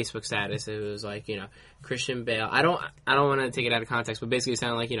a Facebook status. It was like, Christian Bale. I don't want to take it out of context, but basically it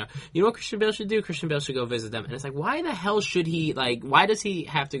sounded like, you know what Christian Bale should do? Christian Bale should go visit them. And it's like, why the hell should he, why does he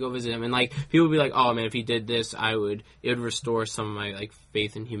have to go visit them? And people would be like, oh man, if he did this, it would restore some of my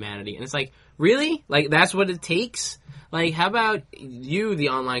faith in humanity. And it's like, really? That's what it takes? How about you, the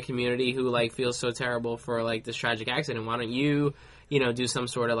online community, who feels so terrible for this tragic accident? Why don't you, do some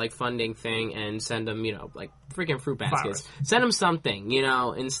sort of funding thing and send them, freaking fruit baskets. Flowers. Send them something,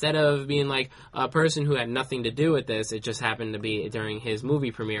 instead of being a person who had nothing to do with this. It just happened to be during his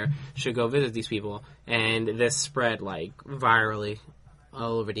movie premiere. Should go visit these people, and this spread virally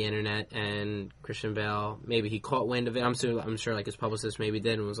all over the internet. And Christian Bale, maybe he caught wind of it. I'm sure his publicist maybe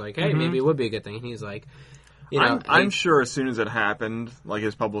did and was like, hey, maybe it would be a good thing. And he's like, I'm sure as soon as it happened,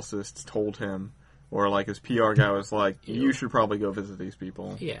 his publicist told him, or his PR guy was like, you should probably go visit these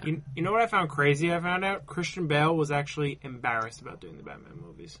people. yeah. You know what I found crazy? I found out Christian Bale was actually embarrassed about doing the Batman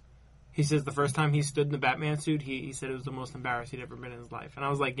movies. He says the first time he stood in the Batman suit, he said it was the most embarrassed he'd ever been in his life. And I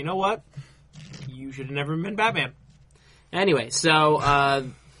was like, you know what? You should have never been Batman. Anyway, so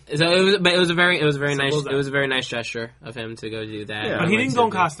it was a very nice gesture of him to go do that. Yeah. But he didn't go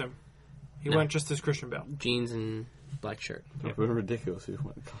in costume. He No. went just as Christian Bale. Jeans and black shirt. It would be ridiculous if he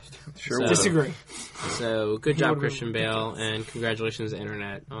went in costume. Sure So- would. Disagree. So good He job, would've been Christian Bale, and congratulations,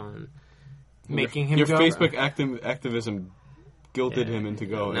 Internet, on Making him Your go. Facebook activism guilted him into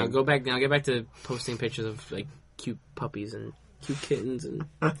going. Now get back to posting pictures of cute puppies and cute kittens and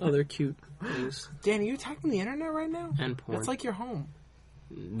other cute things Dan, are you attacking the internet right now? and porn. That's like your home.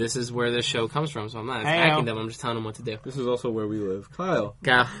 This is where this show comes from, so I'm not Hey, attacking Al. them. I'm just telling them what to do. This is also where we live. Kyle.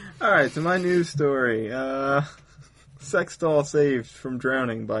 Go. Alright, so my news story. Sex doll saved from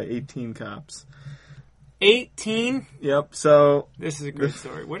drowning by 18 cops. 18? Yep, so This is a great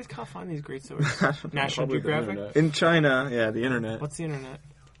story. Where does Kyle find these great stories? National Probably the Geographic? internet. in China, the internet. What's the internet?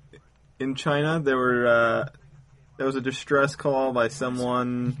 In China, there was a distress call by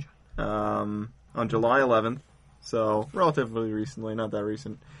someone on July 11th, so relatively recently, not that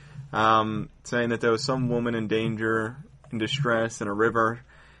recent, saying that there was some woman in danger in distress in a river,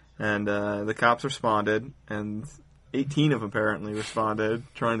 and the cops responded, and 18 of them apparently responded,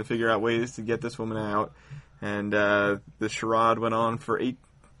 trying to figure out ways to get this woman out. And the charade went on for an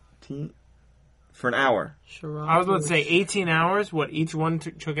hour. I was about to say 18 hours. What, each one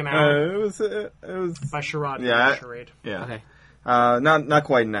took an hour? It was By charade. Yeah, Charade. yeah. Okay. Not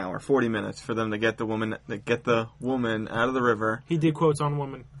quite an hour. 40 minutes for them to get the woman out of the river. He did quotes on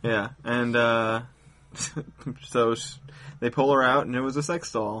woman. Yeah, and so they pull her out, and it was a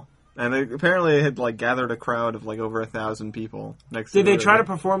sex doll. And they apparently had gathered a crowd of over 1,000 people next. Did to they the try to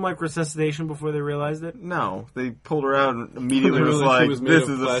river. perform resuscitation before they realized it? No, they pulled her out and immediately They was realized like, she was made "This of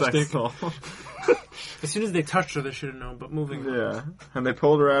is a plastic." sex doll." As soon as they touched her, they should have known. But moving on. Yeah, and they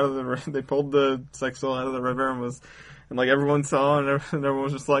pulled her out of they pulled the sex doll out of the river and everyone saw, and everyone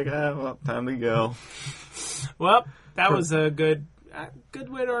was just like, well, time to go. Well, that was a good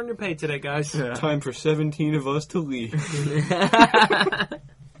way to earn your pay today, guys. Yeah. Time for 17 of us to leave.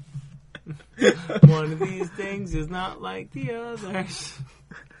 One of these things is not like the others.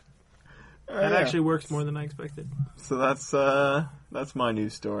 That Yeah. actually works more than I expected. So that's my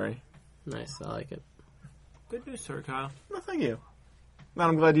news story. Nice, I like it. Good news, sir, Kyle. No, thank you. And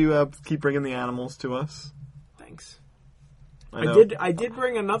I'm glad you keep bringing the animals to us. Thanks. I know. I did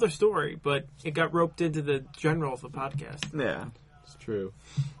bring another story, but it got roped into the general of the podcast. Yeah. It's true.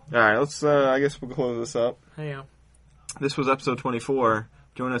 All right. Let's. I guess we'll close this up. Hey, This was episode 24.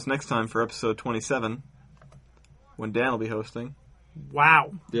 Join us next time for episode 27, when Dan will be hosting.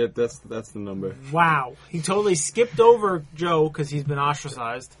 wow. Yeah, that's the number. Wow. He totally skipped over Joe because he's been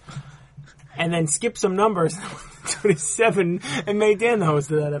ostracized. And then skipped some numbers, 27, and made Dan the host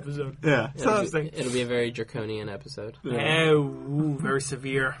of that episode. Yeah. Interesting. It'll be a very draconian episode. Oh, ooh, very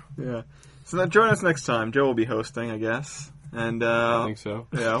severe. Yeah. So then join us next time. Joe will be hosting, I guess. And I think so.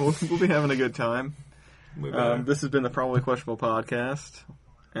 yeah, we'll be having a good time. We better. This has been the Probably Questionable podcast.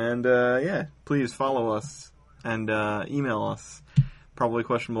 And yeah, please follow us and email us.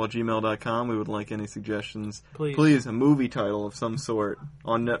 probablyquestionable@gmail.com. We would like any suggestions. Please. A movie title of some sort.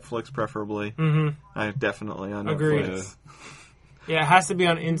 On Netflix, preferably. Mm-hmm. Definitely on Agreed. Netflix. Yeah, it has to be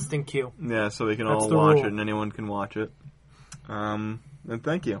on instant queue. Yeah, so we can That's all the watch rule. it and anyone can watch it. And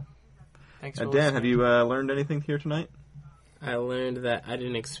thank you. Thanks for Dan, listening. have you learned anything here tonight? I learned that I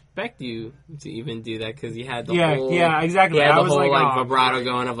didn't expect you to even do that because you had the Yeah, whole exactly. You had I the was whole like, oh, vibrato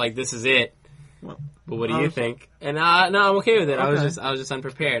going of this is it. Well, But what do you think? And no, I'm okay with it. I was Okay. just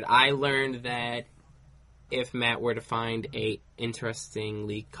unprepared. I learned that if Matt were to find a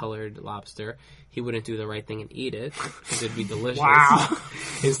interestingly colored lobster, he wouldn't do the right thing and eat it because it'd be delicious. Wow.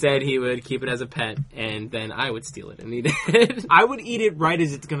 Instead, he would keep it as a pet, and then I would steal it and eat it. I would eat it right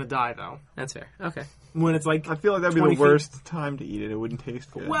as it's going to die, though. That's fair. Okay. When it's like, I feel like that'd be 20 the feet. worst time to eat it. It wouldn't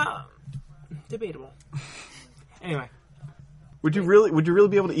taste good. well, debatable. Anyway. Would you really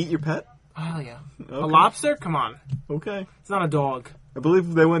be able to eat your pet? Oh, yeah. Okay. A lobster? Come on. Okay. It's not a dog. I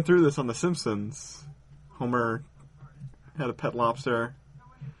believe they went through this on The Simpsons. Homer had a pet lobster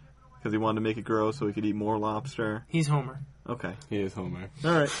because he wanted to make it grow so he could eat more lobster. He's Homer. Okay. He is Homer.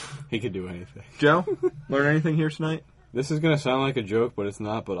 All right. He could do anything. Joe, learn anything here tonight? This is going to sound like a joke, but it's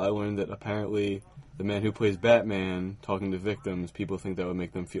not. But I learned that apparently the man who plays Batman talking to victims, people think that would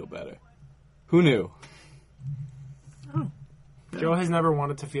make them feel better. Who knew? Joe has never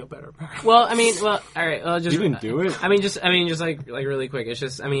wanted to feel better. Well, all right. Well, just You didn't do it? I mean, just like really quick. It's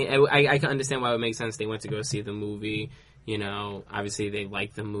just, I can understand why it would make sense. They went to go see the movie. You know, obviously they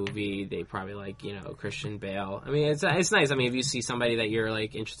like the movie. They probably like, Christian Bale. I mean, it's nice. I mean, if you see somebody that you're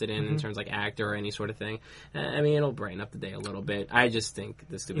interested in terms actor or any sort of thing, it'll brighten up the day a little bit. I just think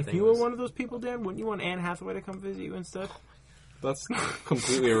the stupid If thing you were was, one of those people, Dan, wouldn't you want Anne Hathaway to come visit you instead? That's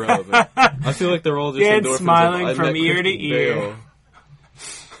completely irrelevant. I feel like they're all just Dan's endorphins smiling of, I from met ear to Christian ear. Bale.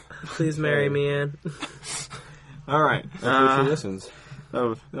 please marry me, Anne. All right. Hopefully she listens.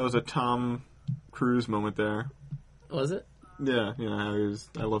 That was a Tom Cruise moment there. Was it? Yeah, how he was,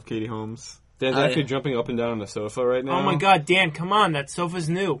 I love Katie Holmes. Dan's Oh, actually yeah. jumping up and down on the sofa right now. Oh my god, Dan, come on, that sofa's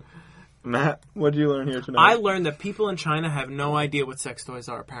new. Matt, what did you learn here tonight? I learned that people in China have no idea what sex toys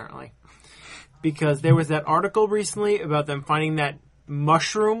are, apparently. Because there was that article recently about them finding that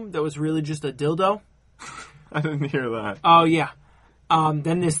mushroom that was really just a dildo. I didn't hear that. Oh, yeah.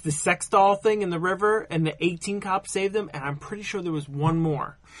 Then there's the sex doll thing in the river, and the 18 cops saved them, and I'm pretty sure there was one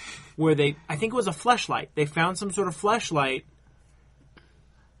more. Where I think it was a fleshlight. They found some sort of fleshlight,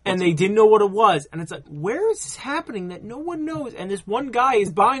 and they didn't know what it was. And it's like, where is this happening that no one knows? And this one guy is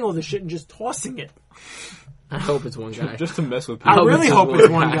buying all this shit and just tossing it. I hope it's one guy. Just to mess with I people. really it's hope one it's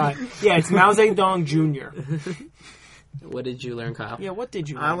one guy. guy. Yeah, it's Mao Zedong Jr. What did you learn, Kyle? Yeah, what did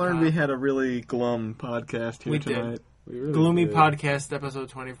you I learned Kyle? we had a really glum podcast here We tonight. did. We really Gloomy did. Podcast, episode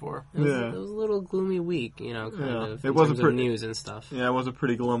 24. It was, Yeah. it was a little gloomy week, kind Yeah. of. It In was a terms pretty- of news and stuff. Yeah, it was a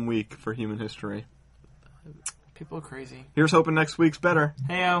pretty glum week for human history. People are crazy. Here's hoping next week's better.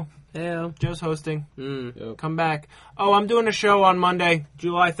 Heyo, Heyo. Joe's hosting. Yep. Come back. Oh, I'm doing a show on Monday,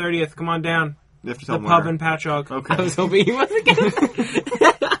 July 30th. Come on down. You have to The tell them pub where. in Patchogue. I Okay. was hoping he wasn't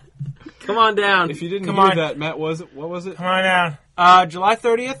gonna. Come on down. If you didn't Come hear on. that, Matt, what was it? Come on down. July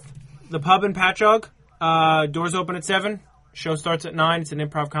 30th, the pub in Patchogue. Doors open at 7. Show starts at 9. It's an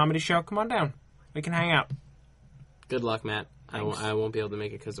improv comedy show. Come on down. We can hang out. Good luck, Matt. I won't be able to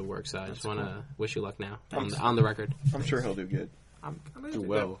make it because of work, so I just want to wish you luck now on the record. I'm sure he'll do good. I'm gonna Do do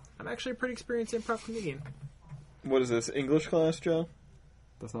well. good. I'm actually a pretty experienced improv comedian. What is this, English class, Joe?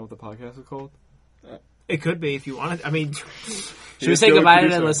 That's not what the podcast is called? It could be if you wanted. I mean, Should we say goodbye to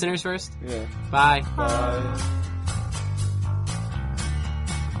the listeners first? Yeah. Bye. Bye.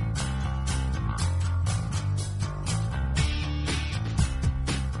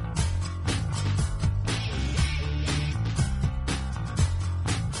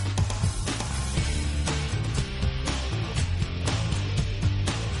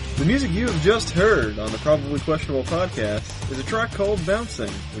 The music you have just heard on the Probably Questionable podcast is a track called Bouncing,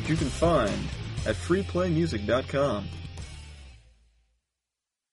 which you can find at freeplaymusic.com.